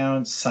this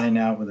account, sign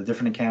out with a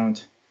different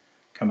account.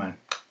 Come on,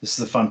 this is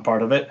the fun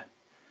part of it.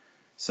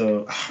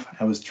 So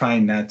I was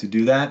trying not to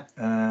do that.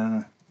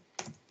 Let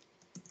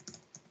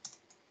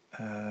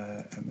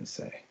me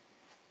say,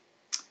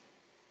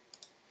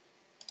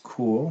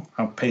 cool.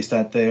 I'll paste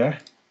that there.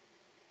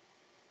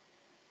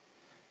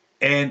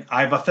 And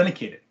I've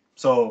authenticated.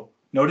 So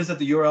notice that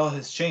the URL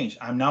has changed.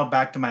 I'm now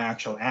back to my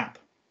actual app.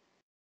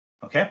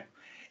 Okay.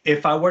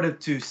 If I were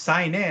to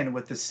sign in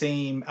with the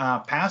same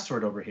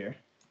password over here,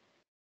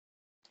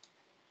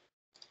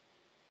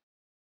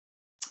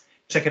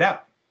 check it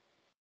out.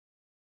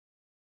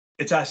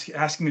 It's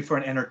asking me for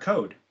an enter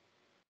code.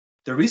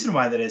 The reason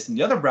why that is, in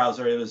the other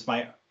browser, it was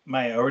my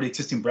already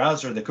existing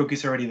browser. The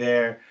cookie's already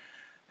there.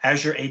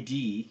 Azure AD,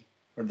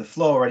 or the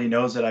flow, already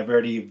knows that I've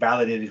already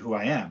validated who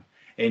I am.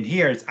 And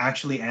here it's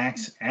actually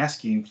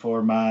asking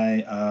for my,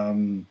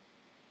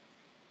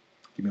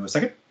 give me 1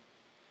 second,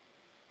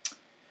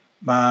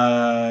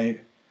 my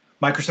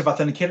Microsoft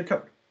Authenticator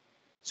code.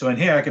 So in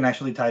here, I can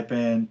actually type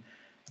in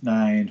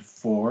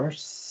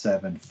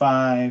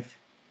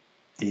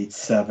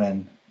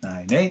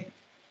 94758798,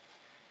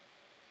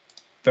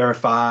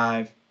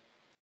 verify,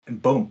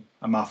 and boom,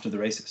 I'm off to the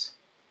races.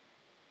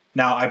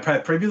 Now I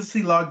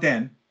previously logged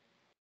in,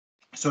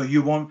 so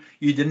you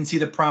didn't see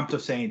the prompt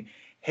of saying,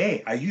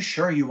 hey, are you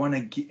sure you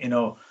want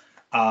to,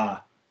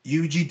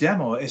 UG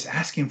demo is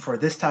asking for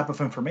this type of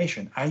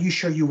information. Are you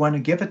sure you want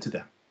to give it to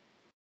them?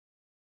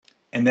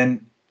 And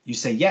then you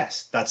say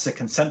yes, that's the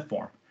consent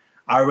form.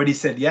 I already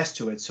said yes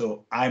to it,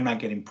 so I'm not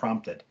getting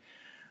prompted.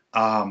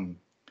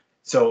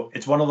 So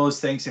it's one of those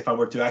things, if I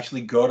were to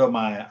actually go to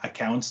my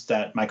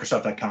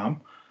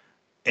accounts.microsoft.com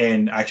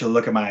and actually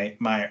look at my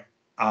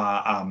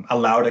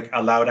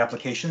allowed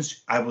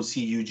applications, I will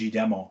see UG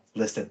demo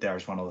listed there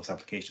as one of those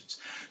applications.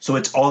 So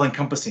it's all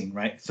encompassing,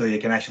 right? So you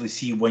can actually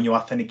see when you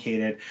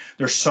authenticated.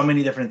 There's so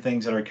many different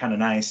things that are kind of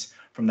nice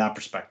from that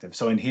perspective.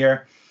 So in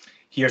here,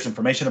 here's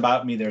information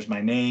about me. There's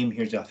my name.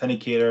 Here's the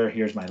authenticator.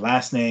 Here's my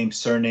last name,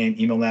 surname,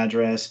 email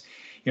address.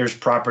 Here's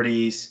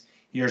properties.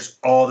 Here's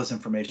all this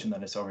information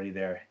that is already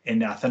there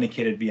and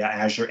authenticated via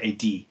Azure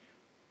AD.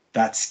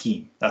 That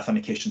scheme, the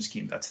authentication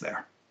scheme that's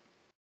there.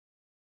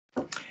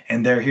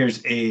 And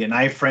here's an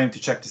iframe to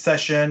check the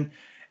session.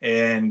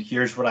 And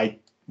here's what I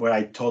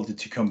told it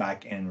to come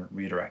back and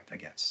redirect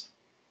against.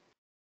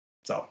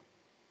 So,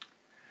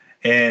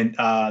 and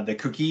the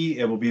cookie,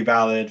 it will be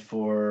valid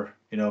for,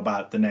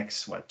 about the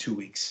next, 2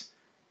 weeks,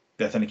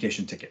 the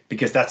authentication ticket,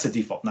 because that's the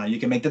default. Now you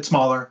can make that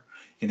smaller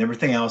and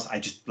everything else. I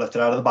just left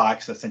it out of the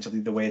box,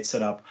 essentially the way it's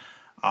set up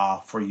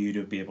for you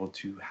to be able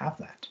to have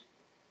that.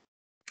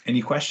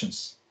 Any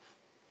questions?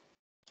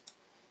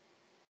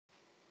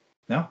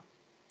 No?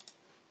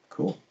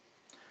 Cool.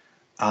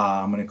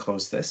 I'm going to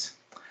close this.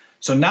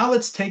 So now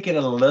let's take it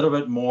a little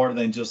bit more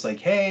than just like,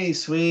 hey,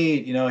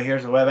 sweet,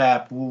 here's a web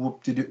app,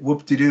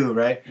 whoop-de-doo,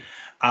 right?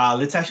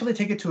 Let's actually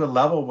take it to a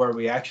level where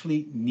we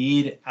actually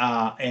need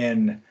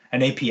an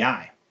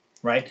API,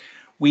 right?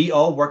 We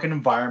all work in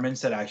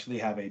environments that actually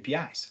have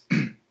APIs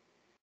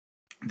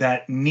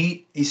that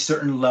need a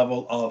certain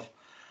level of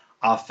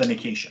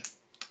authentication,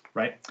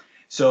 right?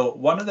 So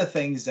one of the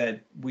things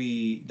that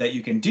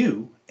you can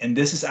do, and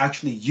this is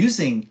actually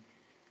using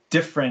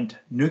different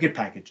NuGet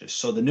packages.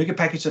 So the NuGet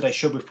package that I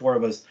showed before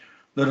was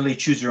literally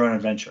choose your own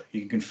adventure.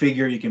 You can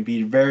configure, you can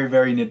be very,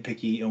 very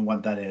nitpicky on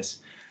what that is.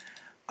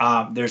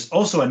 There's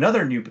also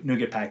another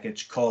NuGet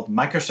package called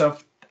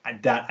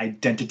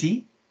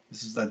Microsoft.identity.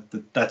 This is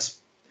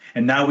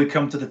and now we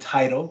come to the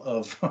title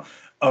of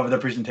the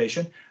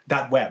presentation,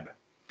 .web.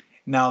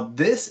 Now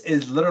this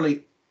is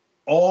literally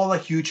all a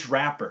huge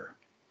wrapper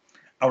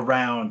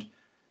around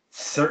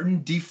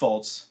certain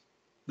defaults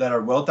that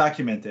are well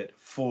documented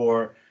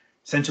for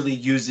essentially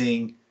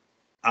using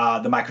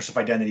the Microsoft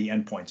Identity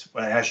endpoints,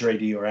 Azure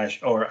AD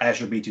or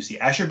Azure B2C.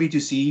 Azure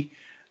B2C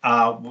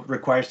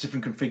requires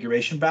different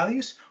configuration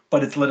values,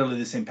 but it's literally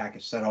the same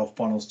package that all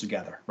funnels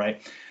together,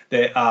 right?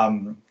 The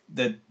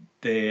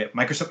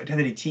Microsoft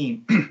Identity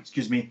team,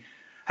 excuse me,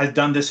 has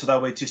done this so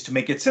that way just to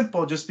make it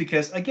simple, just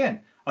because,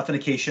 again,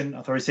 authentication,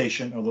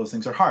 authorization, all those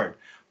things are hard.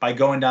 By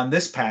going down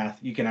this path,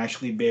 you can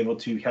actually be able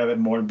to have it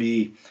more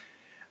be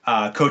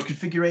code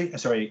configuration,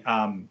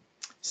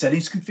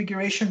 settings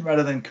configuration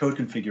rather than code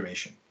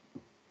configuration.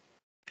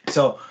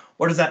 So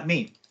what does that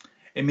mean?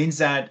 It means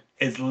that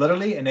it's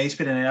literally an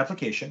ASP.NET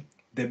application.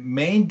 The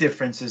main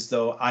difference is,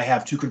 though, I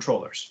have two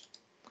controllers.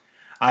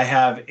 I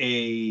have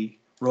a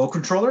role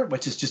controller,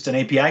 which is just an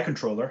API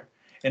controller,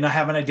 and I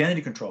have an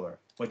identity controller,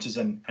 which is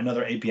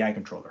another API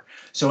controller.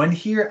 So in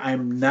here,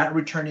 I'm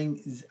returning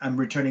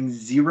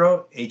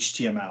 0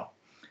 HTML.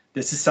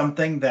 This is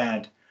something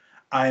that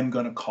I'm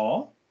going to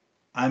call.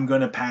 I'm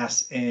going to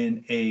pass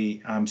in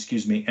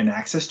an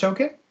access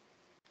token.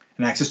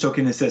 An access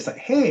token that says,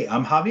 hey,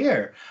 I'm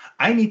Javier.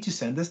 I need to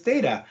send this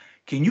data.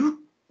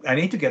 I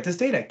need to get this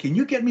data. Can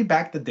you get me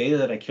back the data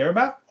that I care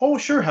about? Oh,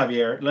 sure,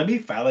 Javier. Let me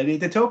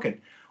validate the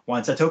token.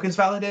 Once the token's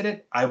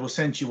validated, I will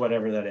send you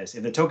whatever that is.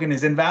 If the token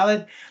is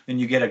invalid, then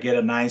you get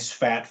a nice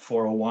fat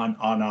 401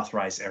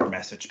 unauthorized error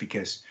message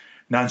because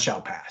none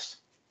shall pass.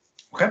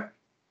 Okay?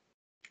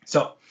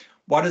 So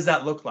what does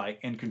that look like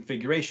in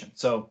configuration?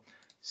 So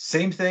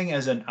same thing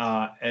as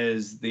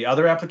the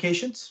other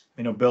applications,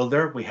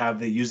 Builder, we have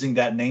the using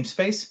that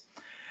namespace.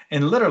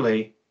 And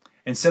literally,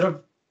 instead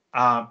of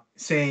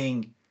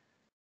saying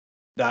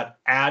that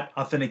add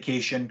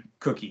authentication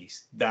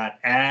cookies, that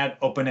add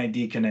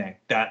OpenID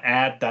Connect, that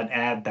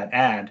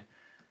add,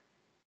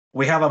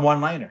 we have a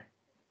one-liner,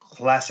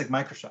 classic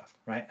Microsoft,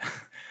 right?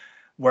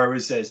 Where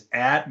it says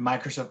add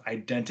Microsoft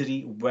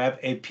Identity Web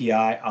API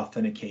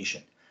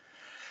Authentication.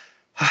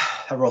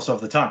 That rolls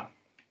off the tongue.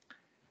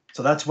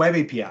 So that's Web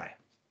API.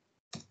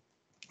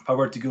 If I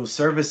were to go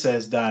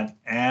services that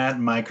add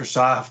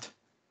Microsoft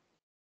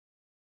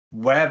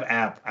Web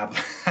App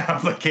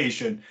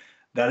application,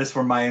 that is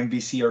for my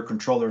MVC or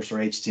controllers or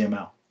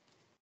HTML.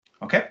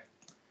 Okay?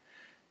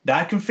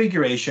 That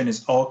configuration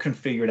is all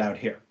configured out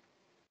here.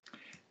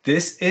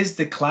 This is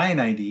the client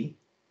ID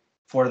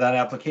for that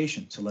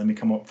application. So let me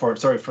come up for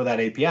that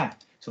API.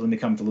 So let me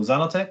come to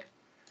Lozano Tech.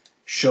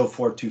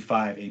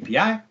 show425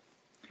 API.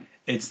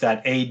 It's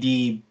that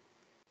ADBC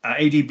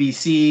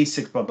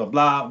 6 blah blah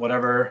blah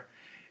whatever,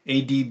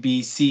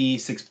 ADBC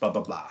 6 blah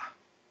blah blah.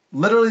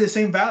 Literally the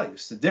same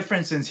values. The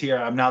difference is here,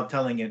 I'm now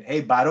telling it,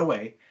 hey, by the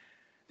way,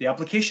 the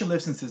application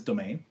lives in this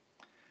domain.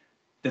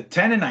 The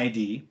tenant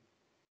ID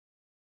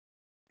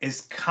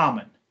is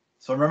common.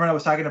 So remember I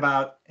was talking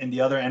about in the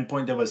other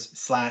endpoint there was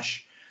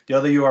slash, the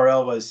other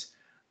URL was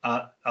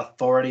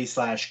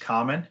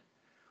authority/common.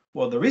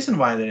 Well, the reason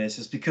why that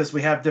is because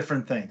we have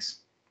different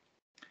things.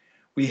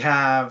 We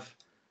have,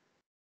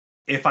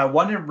 if I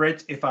want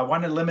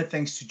to limit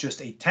things to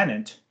just a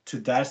tenant,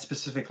 to that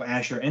specific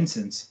Azure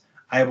instance,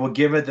 I will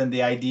give it then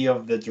the ID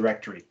of the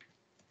directory,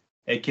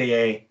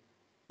 aka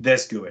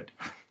this GUID.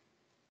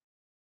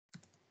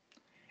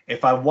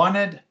 If I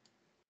wanted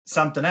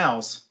something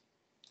else,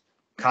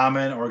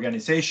 common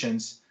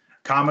organizations,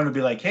 common would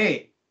be like,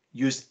 hey,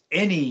 use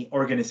any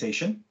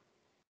organization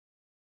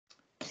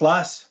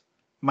plus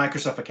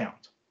Microsoft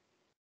account.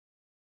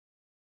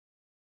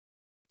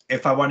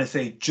 If I want to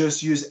say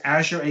just use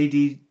Azure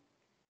AD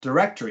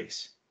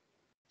directories,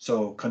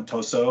 so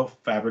Contoso,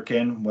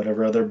 Fabricant,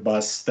 whatever other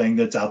bus thing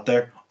that's out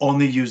there,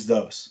 only use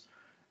those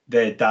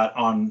that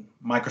on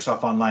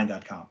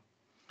MicrosoftOnline.com.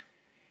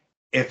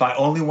 If I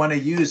only want to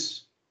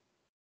use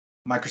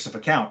Microsoft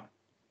account,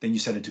 then you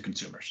set it to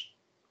consumers.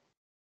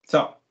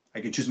 So I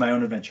can choose my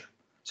own adventure.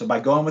 So by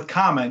going with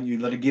common,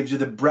 it gives you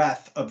the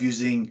breadth of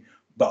using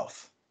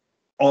both,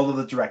 all of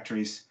the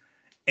directories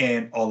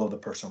and all of the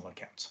personal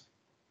accounts.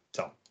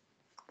 So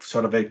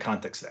sort of a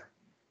context there.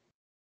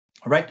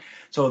 All right,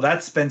 so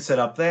that's been set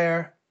up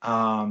there.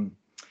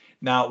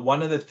 Now,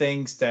 one of the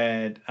things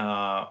that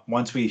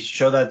once we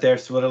show that there,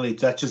 so literally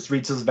that just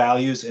reads those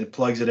values and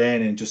plugs it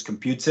in and just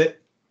computes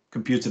it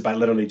by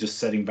literally just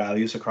setting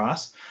values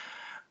across.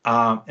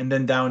 And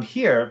then down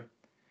here,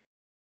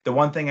 the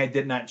one thing I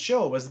did not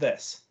show was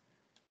this.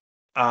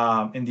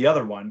 In the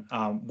other one,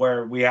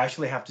 where we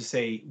actually have to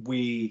say,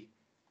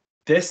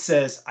 this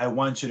says, I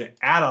want you to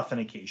add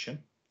authentication.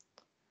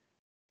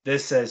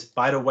 This says,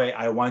 by the way,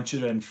 I want you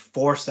to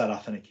enforce that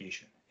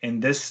authentication. In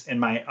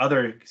my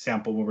other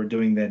example, when we're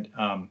doing that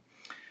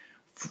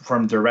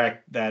from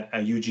direct, that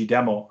UG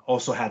demo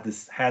also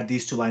had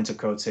these two lines of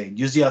code saying,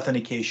 use the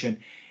authentication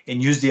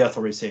and use the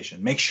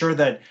authorization. Make sure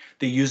that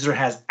the user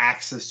has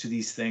access to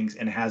these things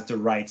and has the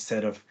right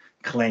set of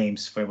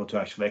claims for able to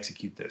actually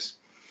execute this.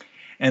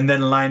 And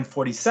then line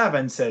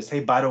 47 says, hey,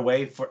 by the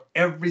way, for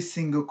every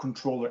single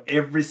controller,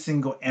 every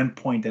single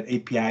endpoint that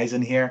API is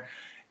in here,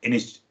 and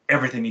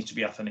everything needs to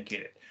be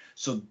authenticated.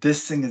 So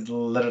this thing is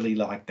literally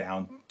locked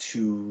down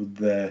to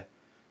the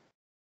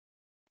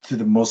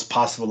most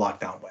possible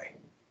lockdown way,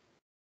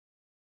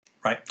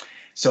 right?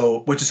 So,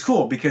 which is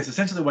cool because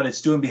essentially what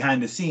it's doing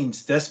behind the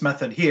scenes, this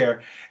method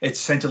here, it's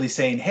essentially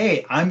saying,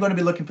 hey, I'm going to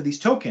be looking for these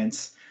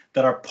tokens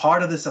that are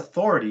part of this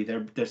authority.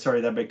 They've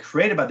been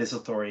created by this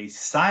authority,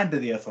 signed by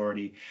the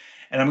authority,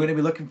 and I'm going to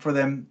be looking for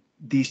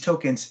these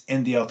tokens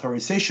in the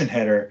authorization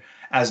header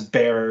as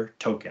bearer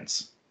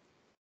tokens,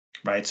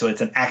 right? So it's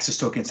an access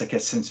tokens that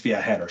gets sent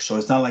via header. So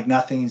it's not like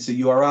nothing's a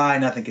URI,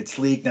 nothing gets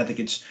leaked, nothing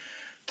gets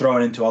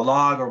thrown into a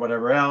log or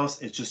whatever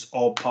else. It's just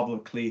all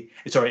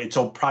it's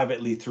all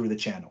privately through the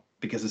channel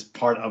because it's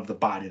part of the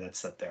body that's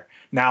set there.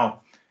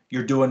 Now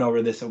you're doing over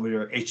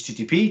your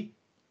HTTP,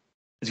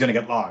 it's going to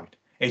get logged.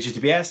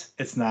 HTTPS,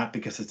 it's not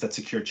because it's a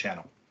secure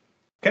channel.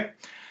 Okay,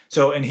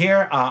 so in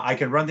here, I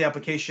can run the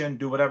application,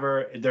 do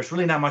whatever. There's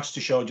really not much to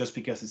show just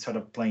because it's sort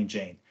of plain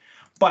Jane.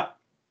 But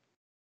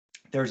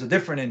there's a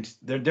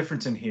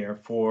difference in here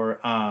for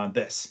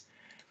this.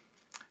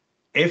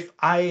 If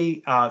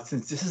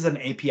since this is an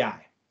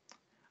API,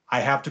 I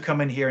have to come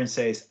in here and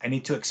say, I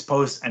need to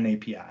expose an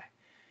API.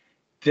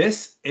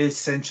 This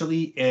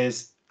essentially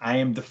is, I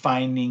am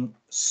defining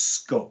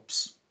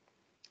scopes,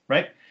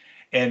 right?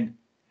 And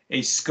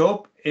a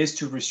scope is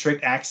to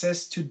restrict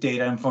access to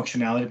data and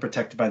functionality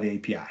protected by the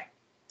API.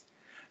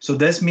 So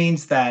this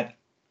means that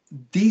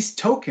these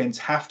tokens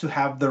have to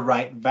have the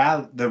right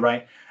value,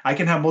 I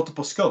can have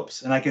multiple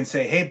scopes and I can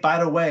say, hey, by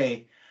the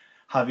way,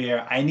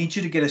 Javier, I need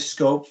you to get a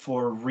scope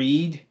for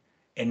read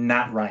and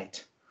not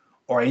write.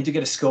 Or I need to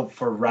get a scope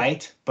for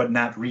write, but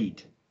not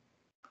read.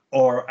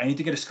 Or I need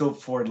to get a scope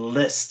for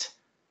list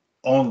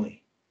only.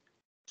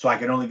 So I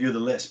can only view the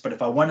list. But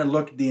if I want to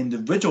look at the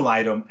individual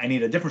item, I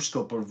need a different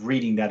scope of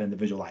reading that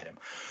individual item.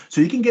 So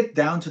you can get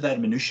down to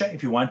that minutia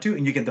if you want to,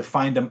 and you can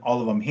define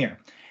all of them here.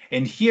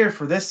 And here,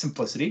 for this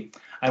simplicity,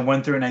 I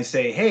went through and I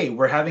say, hey,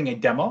 we're having a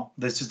demo.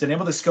 This is the name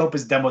of the scope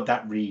is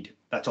demo.read.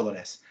 That's all it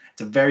is.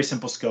 It's a very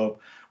simple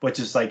scope, which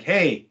is like,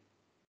 hey,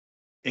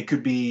 it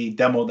could be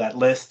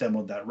demo.list,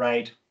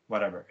 demo.write,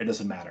 whatever. It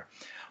doesn't matter.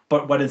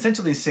 But what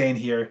essentially is saying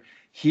here,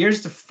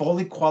 here's the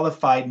fully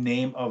qualified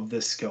name of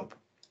this scope.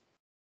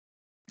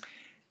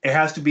 It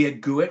has to be a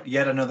GUID,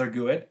 yet another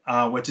GUID,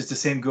 which is the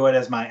same GUID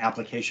as my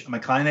application, my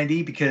client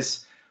ID,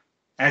 because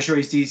Azure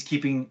AD is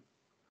keeping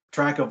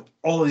track of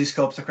all of these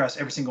scopes across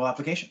every single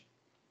application.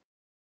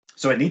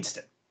 So it needs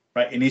to,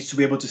 right? It needs to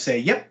be able to say,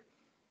 yep,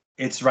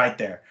 it's right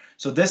there.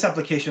 So this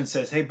application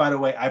says, hey, by the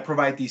way, I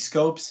provide these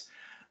scopes.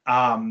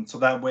 So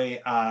that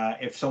way,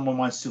 if someone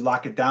wants to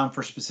lock it down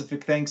for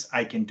specific things,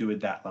 I can do it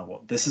that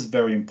level. This is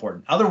very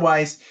important.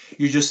 Otherwise,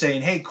 you're just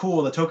saying, hey,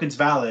 cool, the token's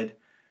valid.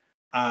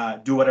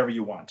 Do whatever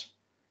you want.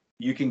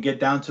 You can get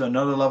down to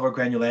another level of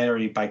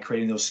granularity by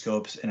creating those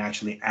scopes and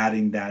actually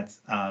adding that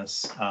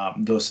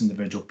those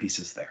individual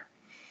pieces there.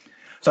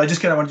 So I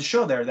just kind of wanted to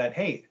show there that,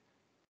 hey,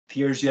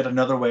 here's yet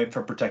another way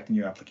for protecting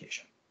your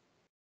application.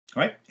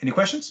 All right, any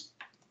questions?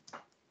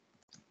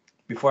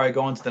 Before I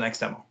go on to the next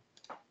demo.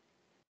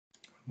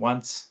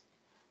 Once,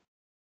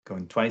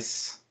 going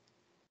twice,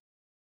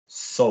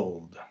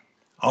 sold.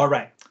 All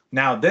right,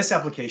 now this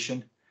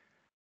application,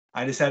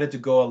 I decided to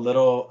go a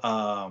little,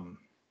 I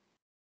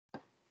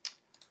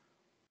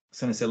was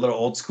gonna say a little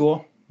old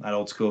school, not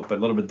old school, but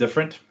a little bit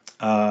different.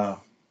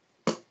 SAML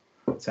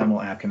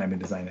app can I be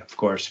designed, of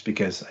course,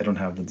 because I don't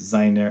have the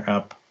designer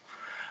up.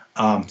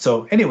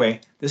 So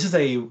anyway, this is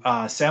a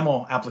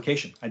SAML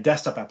application, a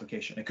desktop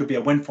application. It could be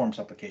a WinForms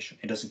application.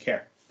 It doesn't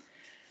care.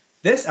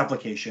 This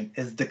application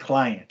is the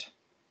client.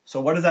 So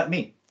what does that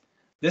mean?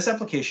 This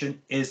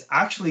application is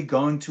actually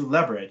going to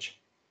leverage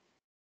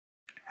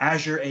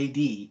Azure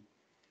AD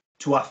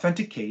to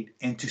authenticate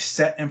and to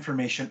set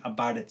information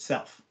about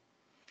itself.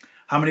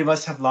 How many of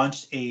us have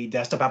launched a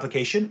desktop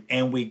application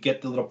and we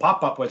get the little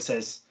pop-up where it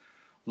says,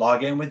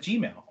 log in with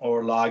Gmail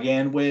or log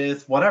in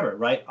with whatever,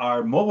 right?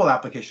 Our mobile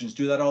applications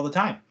do that all the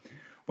time.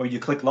 Where you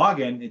click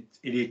login,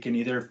 it can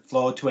either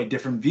flow to a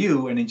different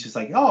view and it's just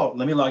like, oh,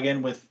 let me log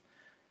in with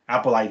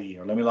Apple ID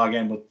or let me log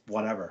in with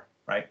whatever,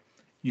 right?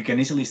 You can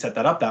easily set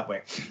that up that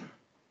way.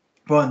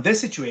 Well, in this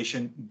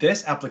situation,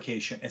 this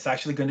application is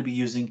actually going to be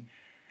using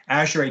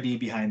Azure AD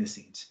behind the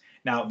scenes.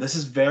 Now, this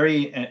is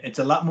it's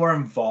a lot more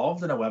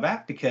involved than a web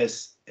app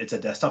because it's a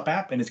desktop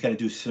app and it's got to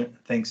do certain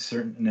things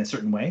in a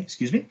certain way,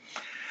 excuse me.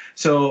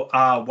 So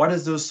what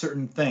is those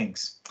certain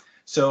things?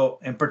 So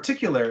in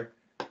particular,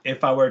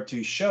 if I were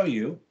to show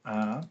you,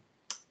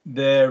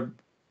 it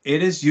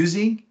is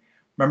using,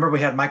 remember we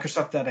had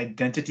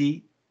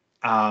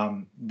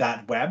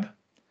Microsoft.identity.web.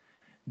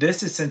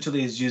 This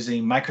essentially is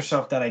using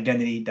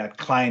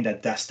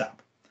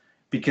Microsoft.identity.client.desktop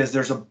because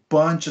there's a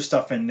bunch of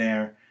stuff in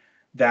there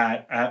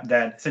that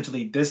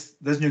essentially this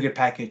NuGet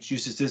package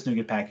uses this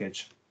NuGet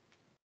package.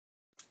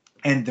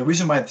 And the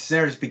reason why it's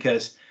there is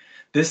because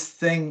this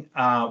thing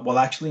will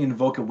actually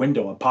invoke a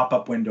window, a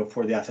pop-up window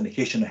for the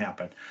authentication to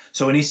happen.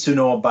 So it needs to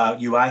know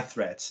about UI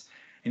threads.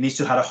 It needs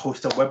to know how to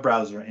host a web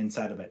browser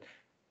inside of it.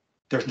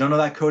 There's none of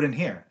that code in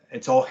here.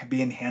 It's all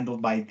being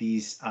handled by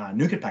these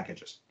NuGet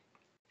packages,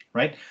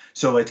 right?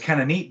 So it's kind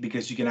of neat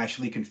because you can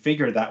actually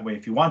configure it that way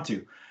if you want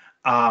to.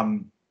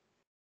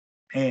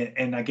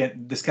 And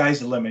again, the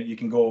sky's the limit. You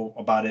can go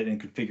about it and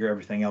configure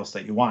everything else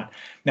that you want.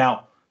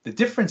 Now, the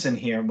difference in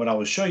here, what I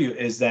will show you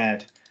is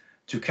that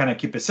to kind of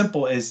keep it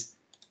simple is,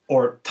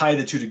 or tie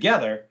the two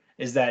together,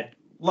 is that,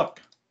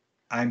 look,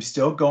 I'm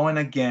still going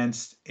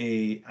against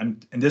in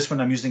this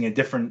one, I'm using a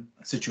different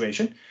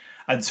situation.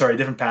 A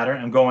different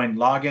pattern. I'm going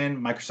login,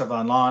 Microsoft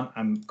Online.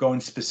 I'm going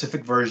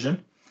specific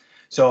version.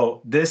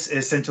 So this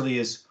essentially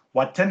is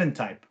what tenant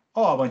type?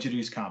 Oh, I want you to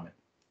use common.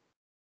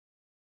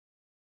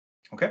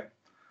 Okay.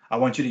 I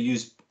want you to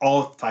use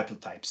all types of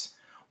types.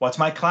 What's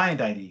my client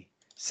ID?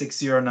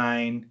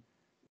 609,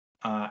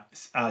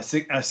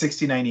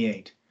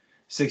 6098.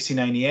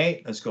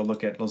 6098, let's go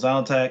look at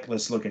Lozano Tech.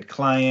 Let's look at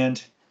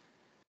client.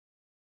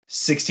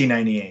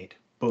 6098,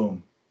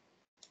 boom,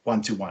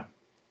 121.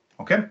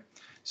 Okay,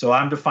 so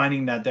I'm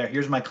defining that there.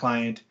 Here's my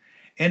client.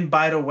 And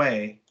by the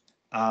way,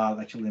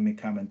 actually, let me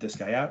comment this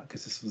guy out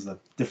because this was a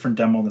different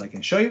demo that I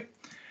can show you.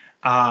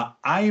 I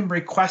am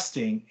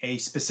requesting a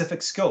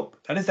specific scope.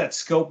 That is that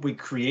scope we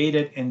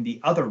created in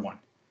the other one,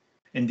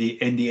 in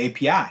the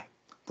API.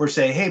 We're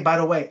saying, hey, by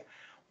the way,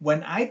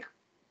 when I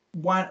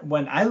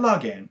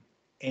log in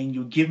and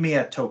you give me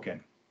a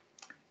token,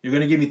 you're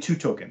going to give me two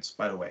tokens,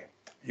 by the way.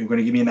 You're going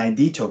to give me an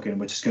ID token,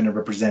 which is going to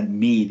represent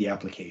me, the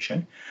application.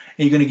 And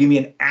you're going to give me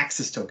an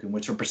access token,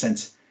 which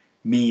represents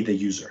me, the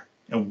user,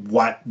 and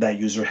what that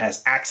user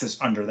has access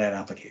under that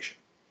application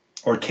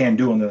or can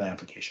do under that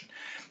application.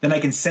 Then I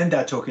can send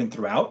that token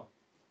throughout,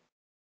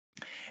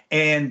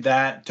 and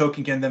that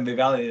token can then be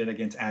validated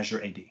against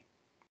Azure AD.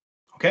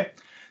 Okay,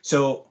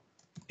 so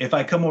if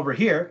I come over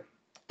here,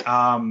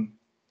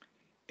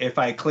 if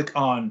I click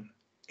on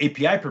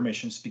API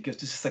permissions, because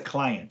this is a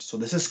client, so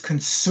this is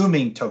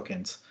consuming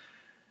tokens,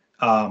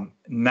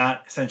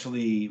 not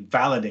essentially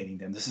validating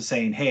them. This is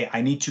saying, hey,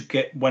 I need to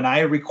get, when I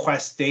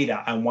request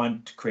data, I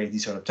want to create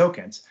these sort of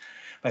tokens.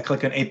 If I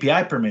click on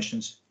API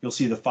permissions, you'll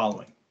see the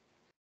following.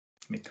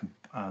 Let me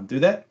do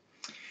that.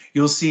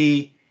 You'll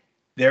see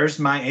there's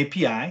my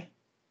API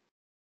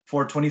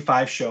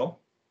 425 show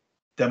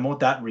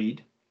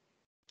demo.read.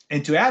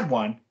 And to add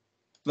one,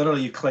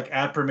 literally you click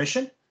add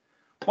permission.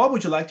 What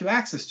would you like to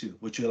access to?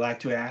 Would you like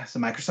to access the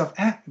Microsoft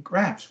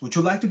Apps? Would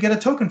you like to get a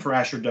token for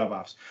Azure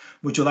DevOps?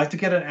 Would you like to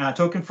get a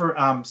token for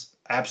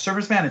App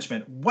Service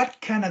Management? What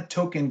kind of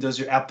token does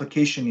your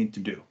application need to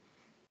do?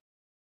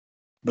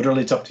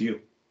 Literally, it's up to you.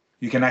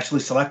 You can actually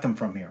select them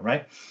from here,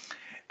 right?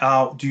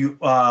 Do you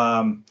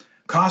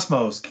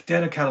Cosmos,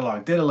 data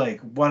catalog, data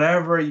lake,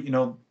 whatever,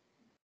 OneNote,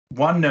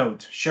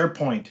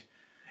 SharePoint.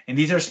 And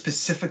these are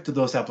specific to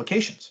those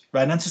applications,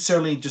 right? Not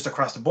necessarily just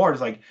across the board.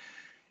 It's like,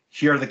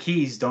 here are the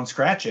keys, don't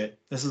scratch it.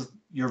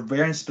 You're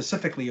very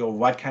specifically of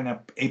what kind of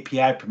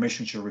API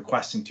permissions you're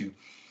requesting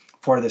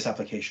for this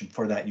application,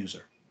 for that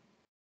user.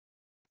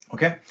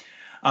 Okay,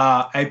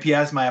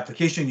 APIs my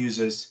application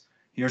uses.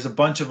 Here's a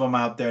bunch of them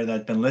out there that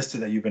have been listed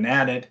that you've been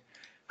added.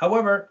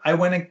 However, I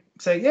went and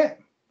say, yeah,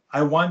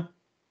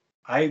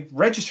 I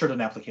registered an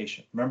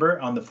application.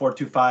 Remember on the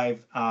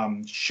 425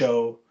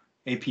 show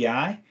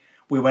API,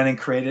 we went and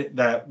created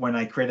that. When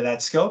I created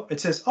that scope,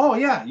 it says, oh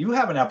yeah, you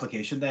have an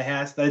application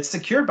that's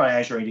secured by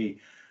Azure AD.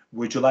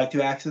 Would you like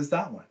to access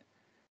that one?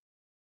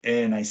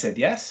 And I said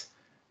yes.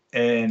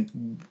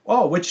 And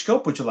oh, which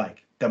scope would you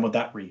like?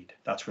 Demo.read.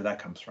 That's where that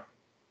comes from.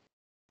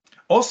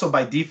 Also,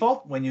 by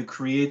default, when you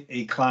create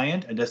a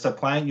client, a desktop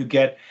client, you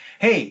get,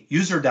 hey,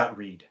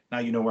 user.read. Now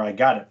you know where I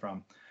got it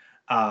from.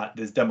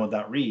 This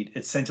demo.read. It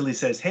essentially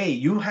says, hey,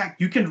 you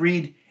can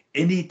read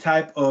any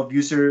type of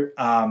user.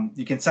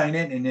 You can sign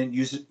in and then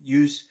use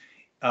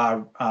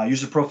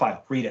user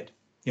profile. Read it.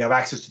 You have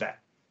access to that,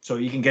 so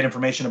you can get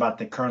information about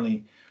the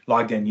currently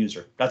logged in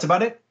user. That's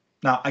about it.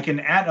 Now I can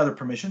add other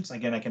permissions.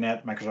 Again, I can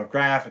add Microsoft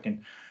Graph.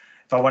 If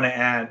I want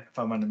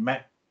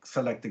to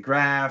select the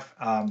graph,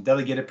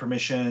 delegated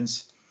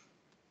permissions.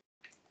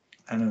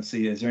 And let's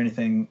see, is there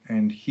anything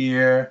in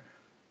here?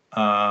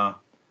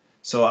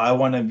 So I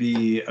want to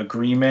be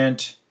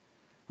agreement,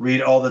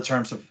 read all the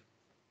terms of,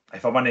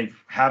 if I want to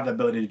have the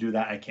ability to do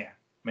that, I can. I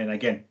mean,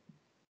 again,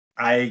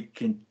 I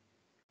can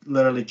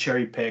literally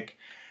cherry pick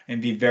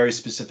and be very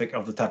specific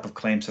of the type of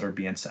claims that are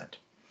being sent.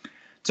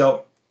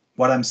 So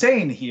what I'm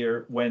saying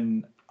here,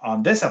 when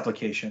on this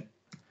application,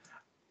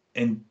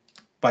 and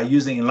by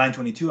using in line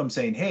 22, I'm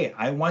saying, hey,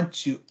 I want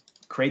to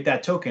create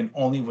that token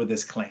only with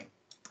this claim.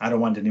 I don't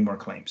want any more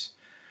claims.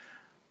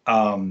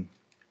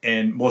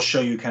 And we'll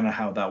show you kind of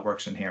how that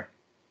works in here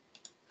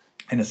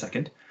in a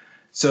second.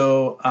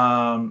 So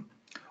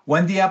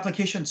when the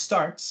application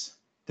starts,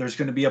 there's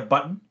going to be a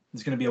button.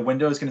 There's going to be a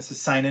window. It's going to say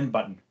sign in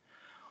button.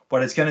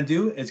 What it's going to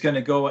do, it's going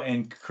to go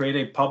and create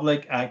a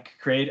public,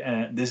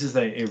 this is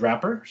a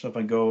wrapper. So if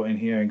I go in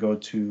here and go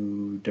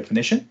to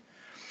definition,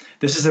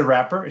 this is a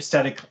wrapper, a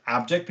static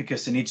object,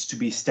 because it needs to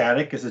be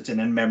static because it's an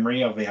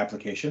in-memory of the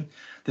application.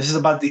 This is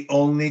about the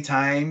only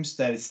times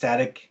that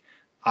static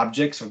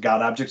objects or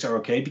God objects are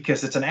okay,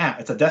 because it's an app.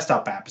 It's a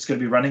desktop app. It's going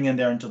to be running in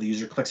there until the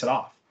user clicks it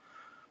off,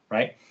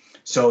 right?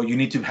 So you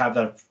need to have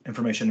that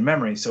information in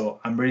memory. So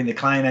I'm reading the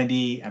client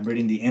ID. I'm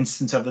reading the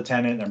instance of the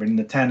tenant. I'm reading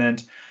the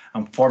tenant.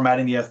 I'm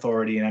formatting the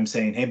authority. And I'm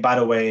saying, hey, by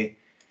the way,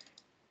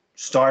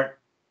 start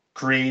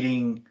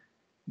creating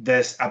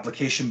this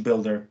application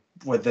builder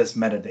with this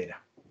metadata,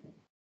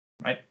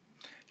 right?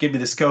 Give me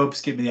the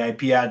scopes, give me the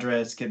IP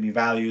address, give me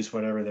values,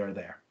 whatever they're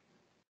there.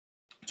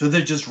 So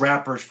they're just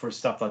wrappers for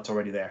stuff that's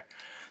already there.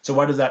 So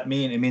what does that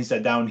mean? It means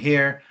that down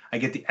here, I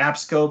get the app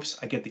scopes,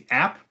 I get the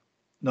app.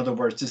 In other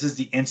words, this is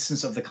the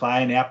instance of the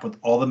client app with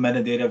all the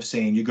metadata of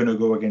saying you're going to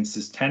go against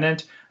this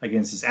tenant,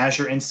 against this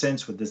Azure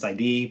instance with this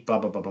ID, blah,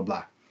 blah, blah, blah,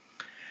 blah.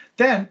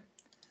 Then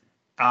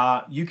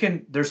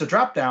there's a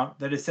drop down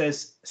that it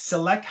says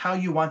select how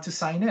you want to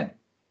sign in.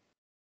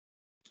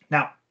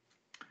 Now,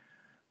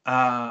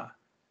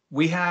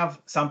 we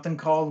have something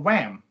called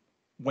WAM,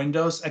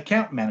 Windows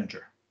Account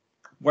Manager.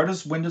 Where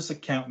does Windows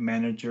Account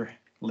Manager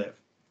live?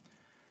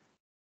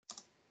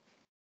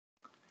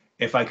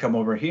 If I come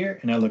over here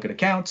and I look at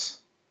accounts,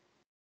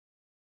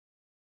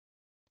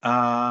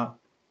 I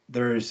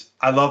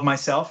love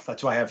myself.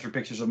 That's why I have 3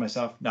 pictures of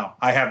myself. No,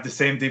 I have the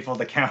same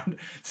default account,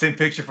 same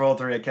picture for all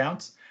 3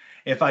 accounts.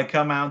 If I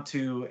come out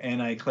to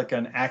and I click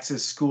on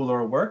Access School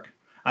or Work,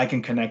 I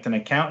can connect an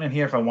account in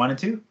here if I wanted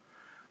to.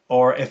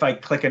 Or if I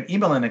click on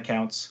Email and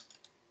Accounts,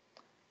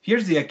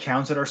 here's the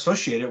accounts that are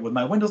associated with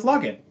my Windows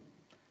login.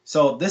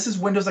 So this is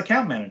Windows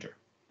Account Manager.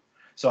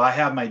 So I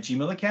have my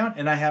Gmail account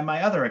and I have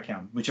my other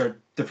account, which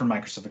are different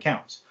Microsoft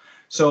accounts.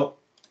 So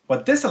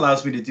what this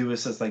allows me to do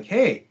is like,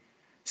 hey,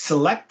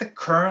 select the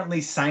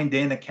currently signed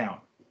in account,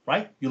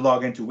 right? You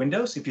log into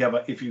Windows. If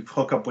you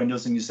hook up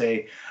Windows and you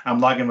say, I'm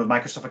logging with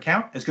Microsoft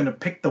account, it's going to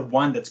pick the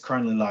one that's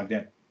currently logged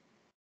in.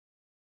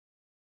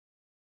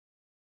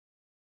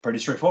 Pretty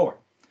straightforward.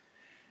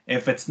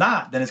 If it's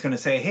not, then it's going to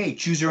say, hey,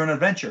 choose your own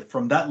adventure.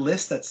 From that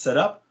list that's set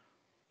up,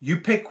 you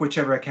pick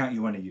whichever account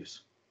you want to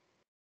use.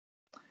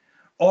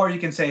 Or you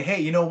can say,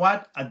 hey, you know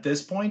what? At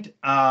this point,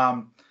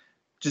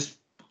 just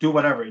do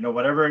whatever,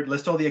 whatever,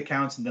 list all the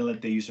accounts and then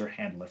let the user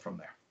handle it from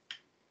there.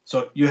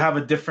 So you have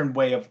a different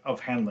way of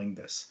handling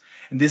this.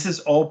 And this is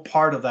all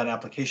part of that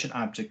application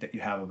object that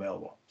you have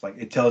available. Like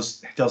it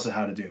tells it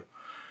how to do.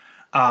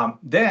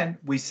 Then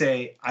we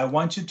say, I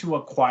want you to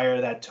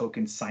acquire that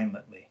token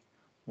silently.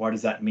 What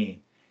does that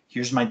mean?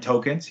 Here's my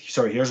tokens.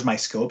 Sorry, here's my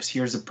scopes.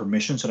 Here's the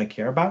permissions that I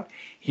care about.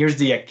 Here's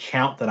the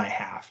account that I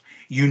have.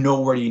 You know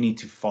where you need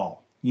to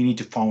fall. You need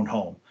to phone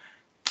home.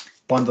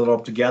 Bundle it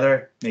up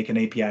together, make an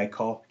API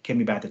call, give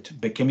me back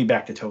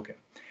the token.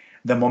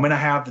 The moment I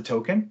have the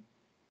token,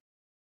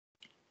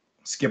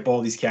 skip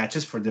all these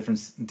catches for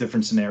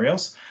different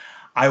scenarios.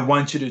 I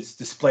want you to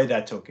display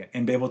that token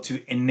and be able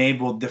to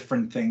enable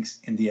different things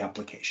in the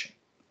application.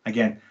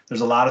 Again,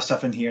 there's a lot of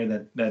stuff in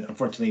here that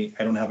unfortunately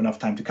I don't have enough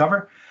time to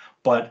cover,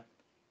 but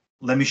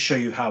let me show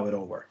you how it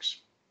all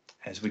works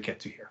as we get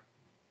to here.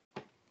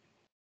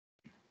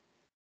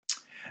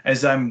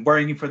 As I'm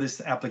waiting for this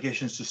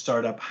applications to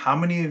start up, how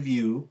many of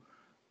you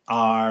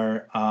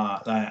are,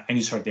 I need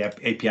to start the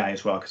API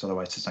as well, because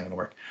otherwise it's not going to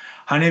work.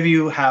 How many of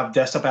you have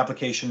desktop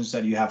applications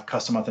that you have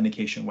custom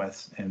authentication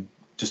with, and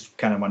just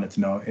kind of wanted to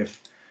know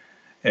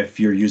if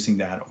you're using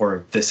that or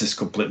if this is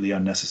completely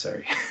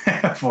unnecessary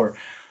for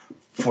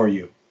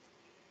you?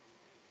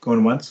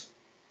 Going once?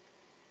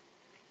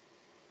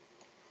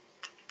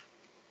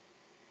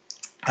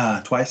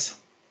 Twice?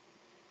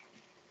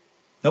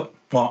 Nope.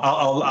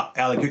 Well,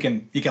 Alec,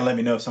 you can let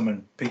me know if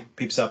someone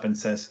peeps up and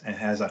says and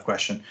has that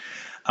question.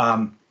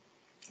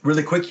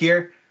 Really quick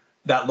here,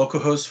 that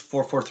localhost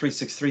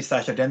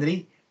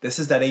 44363/identity. This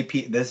is that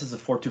AP. This is a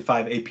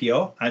 425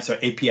 APO. I'm sorry,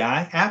 API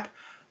app.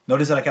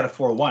 Notice that I got a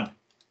 401.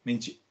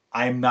 Means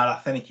I'm not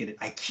authenticated.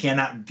 I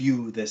cannot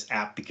view this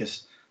app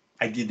because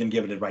I didn't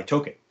give it the right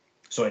token,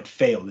 so it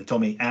failed. It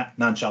told me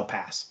none shall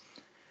pass.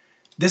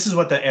 This is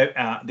what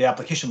the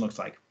application looks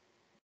like.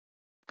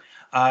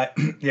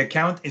 The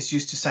account is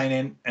used to sign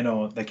in.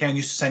 The account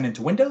used to sign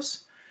into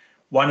Windows,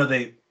 one of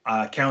the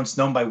accounts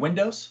known by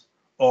Windows,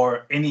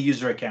 or any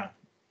user account.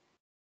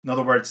 In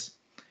other words,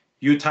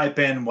 you type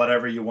in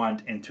whatever you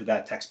want into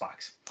that text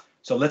box.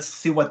 So let's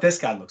see what this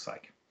guy looks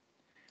like.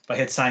 If I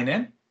hit sign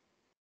in,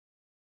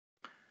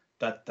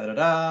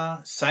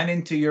 sign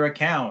into your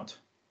account.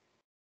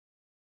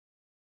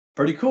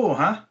 Pretty cool,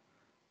 huh?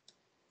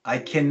 I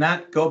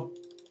cannot go.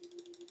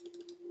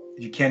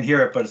 You can't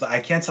hear it, but I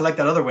can't select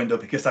that other window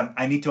because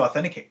I need to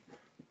authenticate.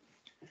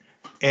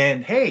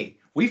 And hey,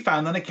 we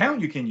found an account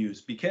you can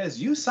use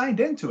because you signed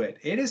into it.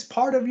 It is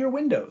part of your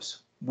Windows.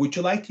 Would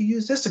you like to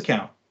use this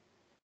account?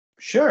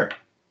 Sure.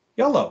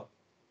 YOLO.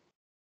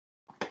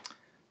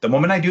 The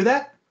moment I do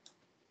that,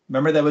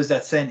 remember that was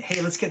that saying,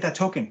 hey, let's get that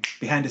token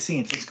behind the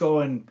scenes. Let's go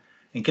and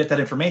get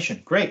that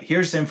information. Great.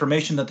 Here's the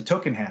information that the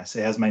token has.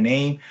 It has my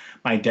name,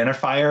 my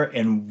identifier,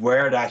 and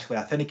where it actually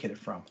authenticated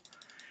from.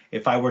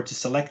 If I were to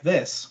select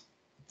this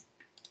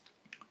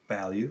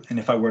value, and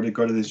if I were to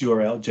go to this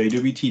URL,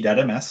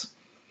 jwt.ms,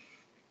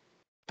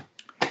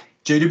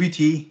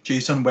 JWT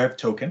JSON Web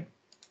Token.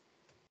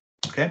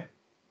 Okay.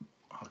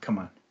 Oh, come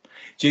on.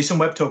 JSON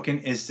Web Token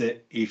is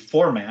a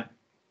format.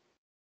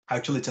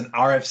 Actually, it's an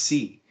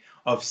RFC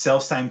of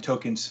self-signed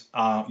tokens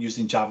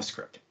using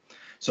JavaScript.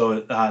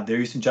 So they're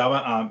using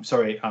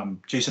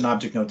JSON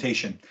object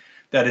notation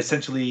that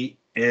essentially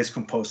is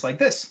composed like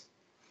this.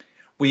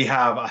 We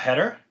have a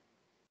header,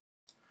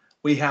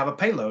 we have a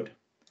payload,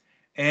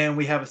 and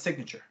we have a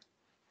signature.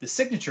 The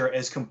signature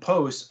is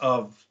composed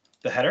of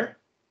the header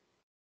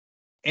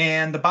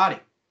and the body,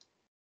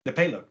 the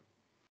payload.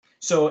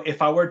 So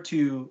if I were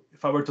to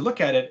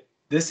look at it,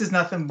 this is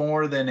nothing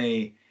more than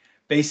a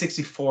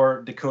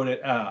base64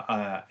 decoded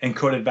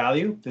encoded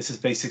value. This is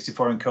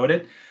base64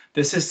 encoded.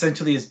 This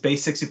essentially is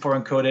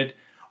base64 encoded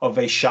of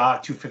a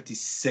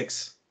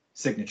SHA-256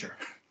 signature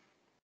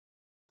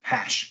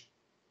hash.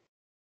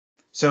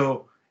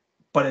 So,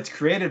 but it's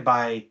created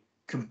by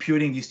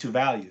computing these two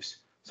values.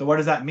 So what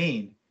does that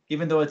mean?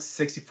 Even though it's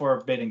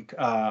 64-bit and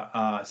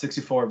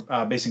 64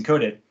 base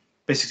encoded,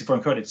 base 64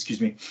 encoded, excuse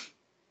me,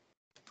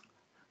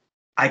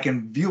 I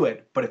can view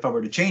it, but if I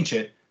were to change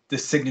it, the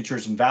signature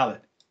is invalid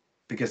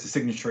because the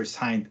signature is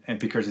signed and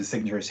because the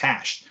signature is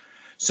hashed.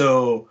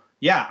 So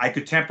yeah, I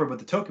could tamper with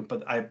the token,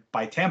 but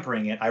by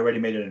tampering it, I already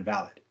made it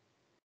invalid.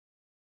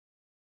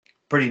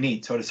 Pretty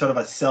neat. So it's sort of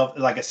a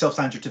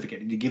self-signed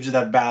certificate. It gives you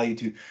that value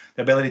to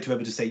the ability to be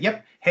able to say,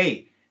 yep,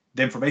 hey,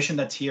 the information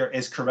that's here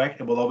is correct.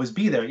 It will always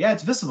be there. Yeah,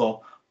 it's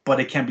visible, but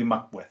it can be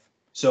mucked with.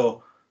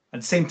 So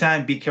at the same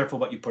time, be careful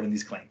what you put in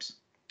these claims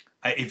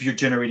if you're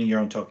generating your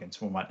own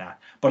tokens and whatnot.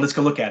 But let's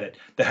go look at it.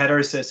 The header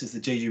assist is the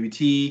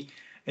JWT.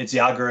 It's the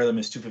algorithm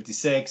is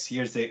 256.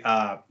 Here's the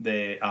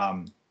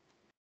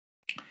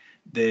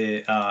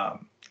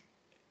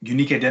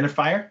unique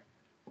identifier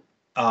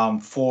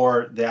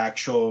for the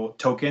actual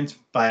tokens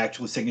by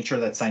actual signature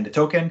that signed the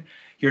token.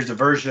 Here's the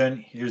version.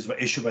 Here's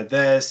what issued by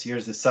this.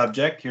 Here's the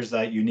subject. Here's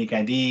that unique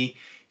ID.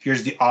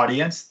 Here's the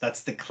audience.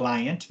 That's the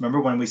client. Remember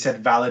when we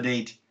said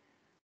validate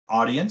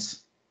audience?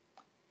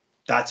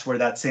 That's where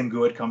that same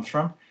GUID comes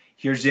from.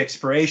 Here's the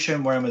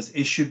expiration, where it was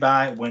issued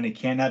by, when it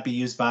cannot be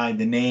used by,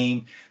 the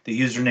name, the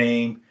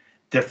username,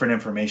 different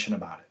information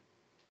about it.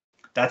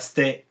 That's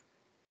the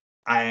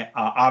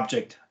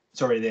object,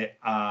 sorry, the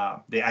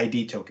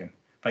ID token.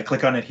 If I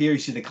click on it here, you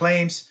see the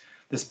claims.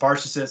 This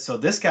parses it. So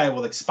this guy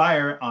will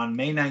expire on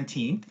May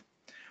 19th,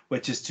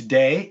 which is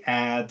today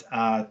at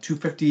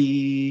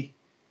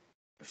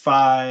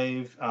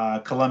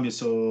 2:55 Columbia.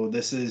 So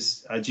this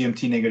is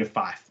GMT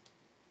 -5.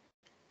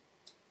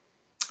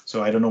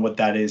 So I don't know what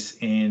that is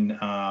in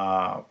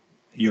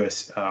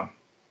US,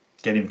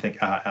 can't even think,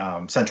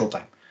 Central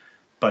Time.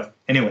 But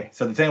anyway,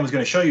 so the thing I was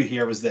going to show you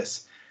here was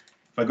this.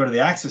 If I go to the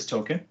access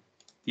token,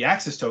 The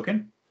access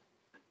token,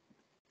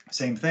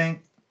 same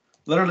thing,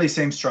 literally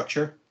same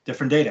structure,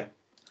 different data.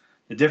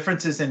 The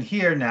difference is in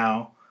here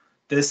now,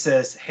 this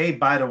says, hey,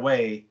 by the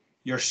way,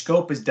 your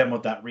scope is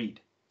demo.read.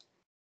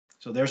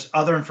 So there's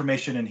other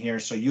information in here,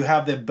 so you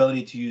have the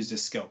ability to use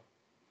this scope.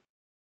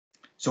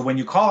 So when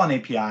you call an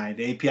API,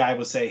 the API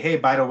will say, hey,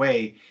 by the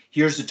way,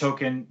 here's the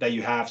token that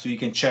you have, so you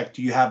can check,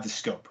 do you have the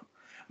scope?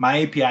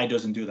 My API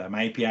doesn't do that.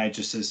 My API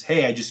just says,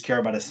 hey, I just care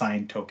about a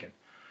signed token.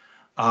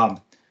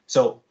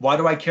 So why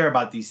do I care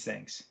about these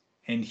things?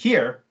 And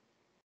here,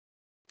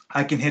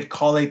 I can hit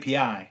call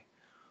API.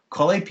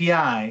 Call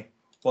API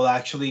will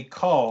actually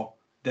call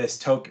this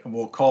token,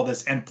 will call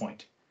this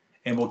endpoint,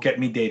 and will get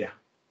me data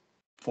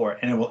for it,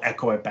 and it will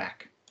echo it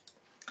back.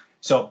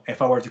 So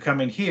if I were to come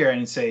in here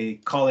and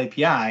say call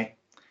API,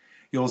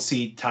 you'll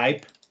see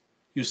type,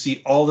 you'll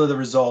see all of the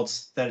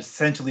results that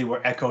essentially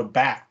were echoed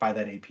back by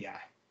that API.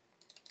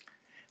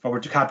 If I were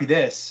to copy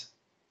this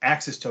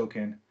access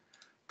token,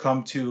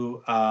 come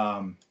to,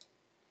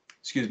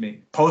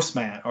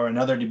 Postman or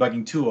another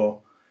debugging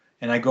tool,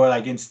 and I go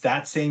against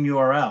that same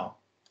URL.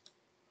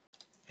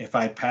 If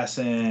I pass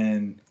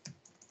in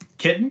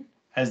kitten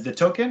as the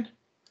token,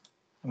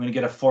 I'm going to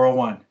get a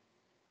 401.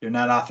 You're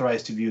not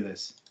authorized to view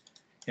this.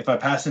 If I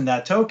pass in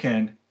that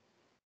token,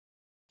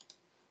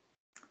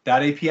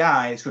 that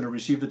API is going to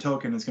receive the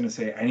token. It's going to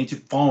say, I need to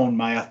phone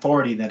my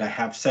authority that I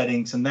have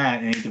settings and that,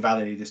 and I need to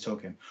validate this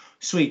token.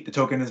 Sweet, the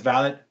token is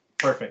valid.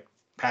 Perfect.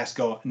 Pass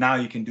go. Now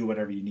you can do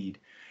whatever you need.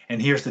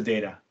 And here's the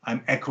data.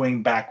 I'm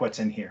echoing back what's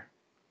in here.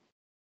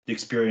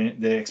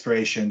 The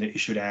expiration, the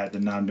issued at, the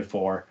non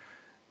before,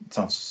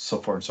 so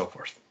forth and so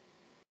forth.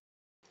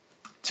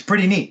 It's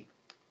pretty neat,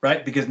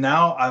 right? Because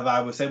now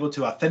I was able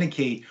to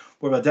authenticate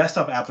with a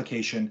desktop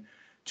application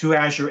to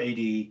Azure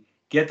AD,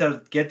 get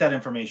that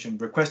information,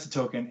 request a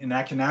token, and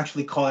I can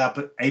actually call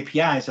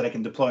APIs that I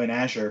can deploy in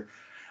Azure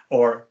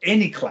or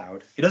any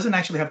cloud. It doesn't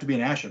actually have to be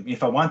in Azure.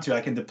 If I want to,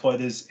 I can deploy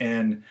this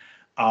in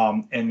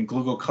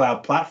Google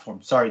Cloud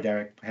Platform. Sorry,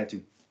 Derek, I had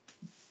to.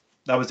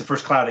 That was the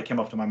first cloud that came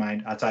up to my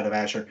mind outside of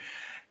Azure.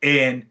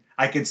 And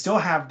I can still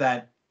have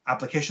that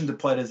application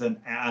deployed as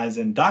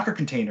a Docker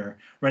container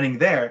running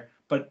there,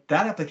 but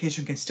that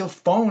application can still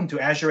phone to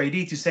Azure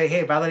AD to say,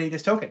 hey, validate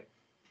this token.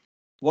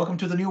 Welcome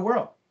to the new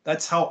world.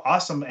 That's how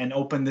awesome and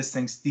open these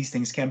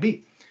things can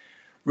be.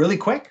 Really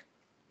quick,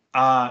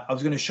 I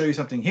was going to show you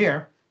something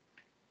here,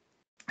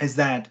 is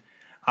that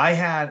I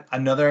had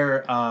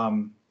another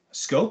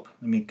scope.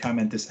 Let me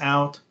comment this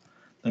out.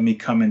 Let me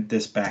comment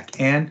this back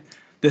in.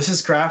 This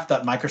is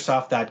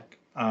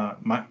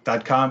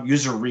graph.microsoft.com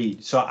user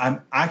read. So I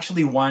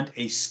actually want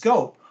a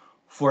scope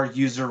for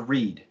user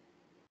read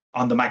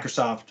on the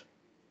Microsoft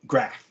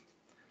graph.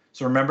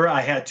 So remember, I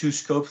had two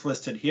scopes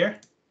listed here,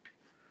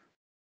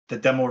 the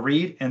demo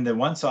read and the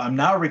one. So I'm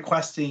now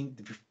requesting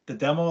the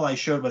demo I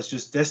showed was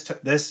just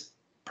this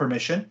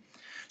permission.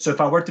 So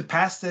if I were to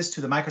pass this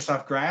to the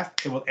Microsoft graph,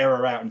 it will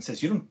error out and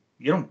says, you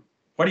don't,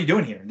 what are you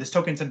doing here? This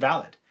token's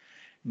invalid.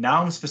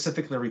 Now I'm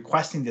specifically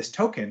requesting this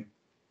token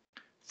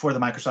for the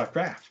Microsoft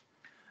graph.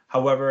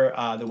 However,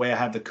 the way I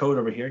have the code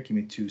over here, give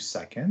me 2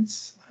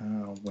 seconds,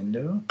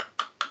 window.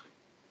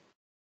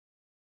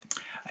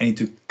 I need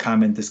to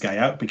comment this guy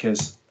out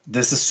because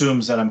this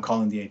assumes that I'm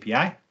calling the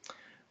API.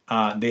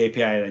 The API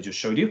that I just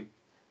showed you.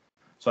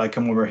 So I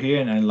come over here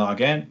and I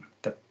log in.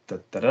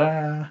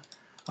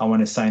 I want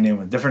to sign in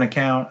with a different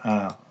account,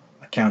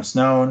 accounts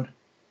known.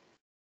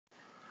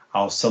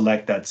 I'll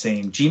select that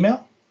same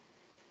Gmail.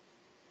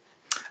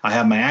 I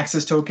have my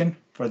access token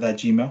for that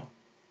Gmail.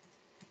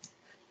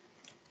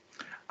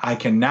 I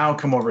can now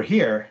come over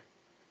here.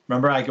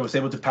 Remember, I was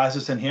able to pass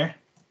this in here.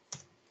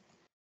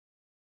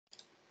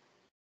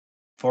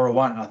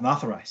 401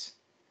 unauthorized.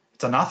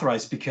 It's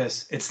unauthorized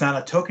because it's not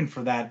a token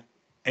for that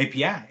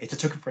API. It's a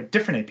token for a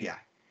different API.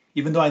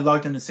 Even though I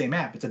logged in the same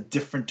app, it's a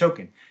different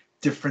token,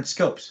 different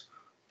scopes.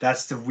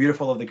 That's the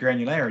beautiful of the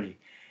granularity.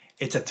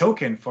 It's a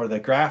token for the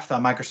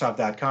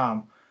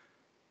graph.microsoft.com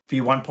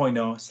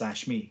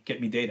v1.0/me,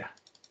 get me data.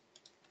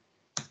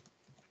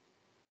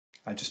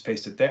 I just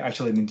paste it there.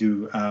 Actually,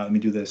 let me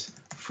do this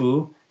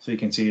foo so you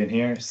can see it in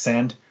here.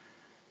 Send.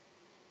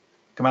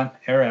 Come on,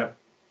 error out.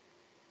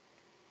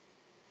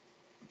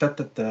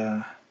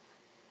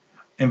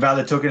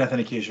 Invalid token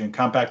authentication,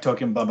 compact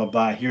token, blah, blah,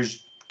 blah.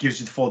 Gives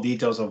you the full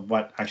details of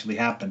what actually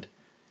happened.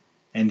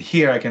 And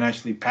here I can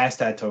actually pass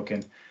that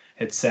token,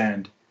 hit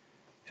send,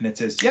 and it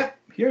says, yep,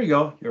 here you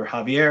go. You're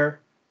Javier.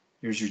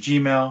 Here's your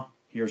Gmail.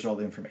 Here's all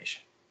the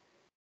information.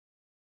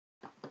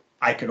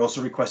 I could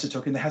also request a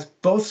token that has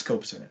both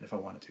scopes in it if I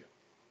wanted to.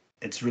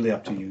 It's really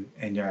up to you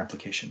and your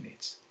application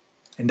needs.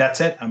 And that's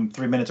it. I'm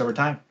 3 minutes over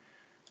time.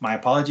 My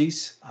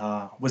apologies.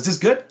 Was this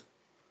good?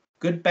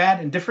 Good,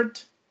 bad, and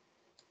different?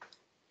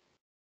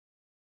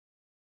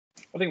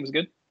 I think it was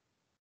good.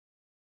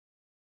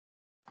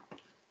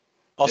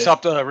 I'll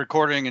stop the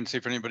recording and see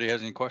if anybody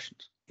has any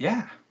questions.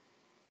 Yeah.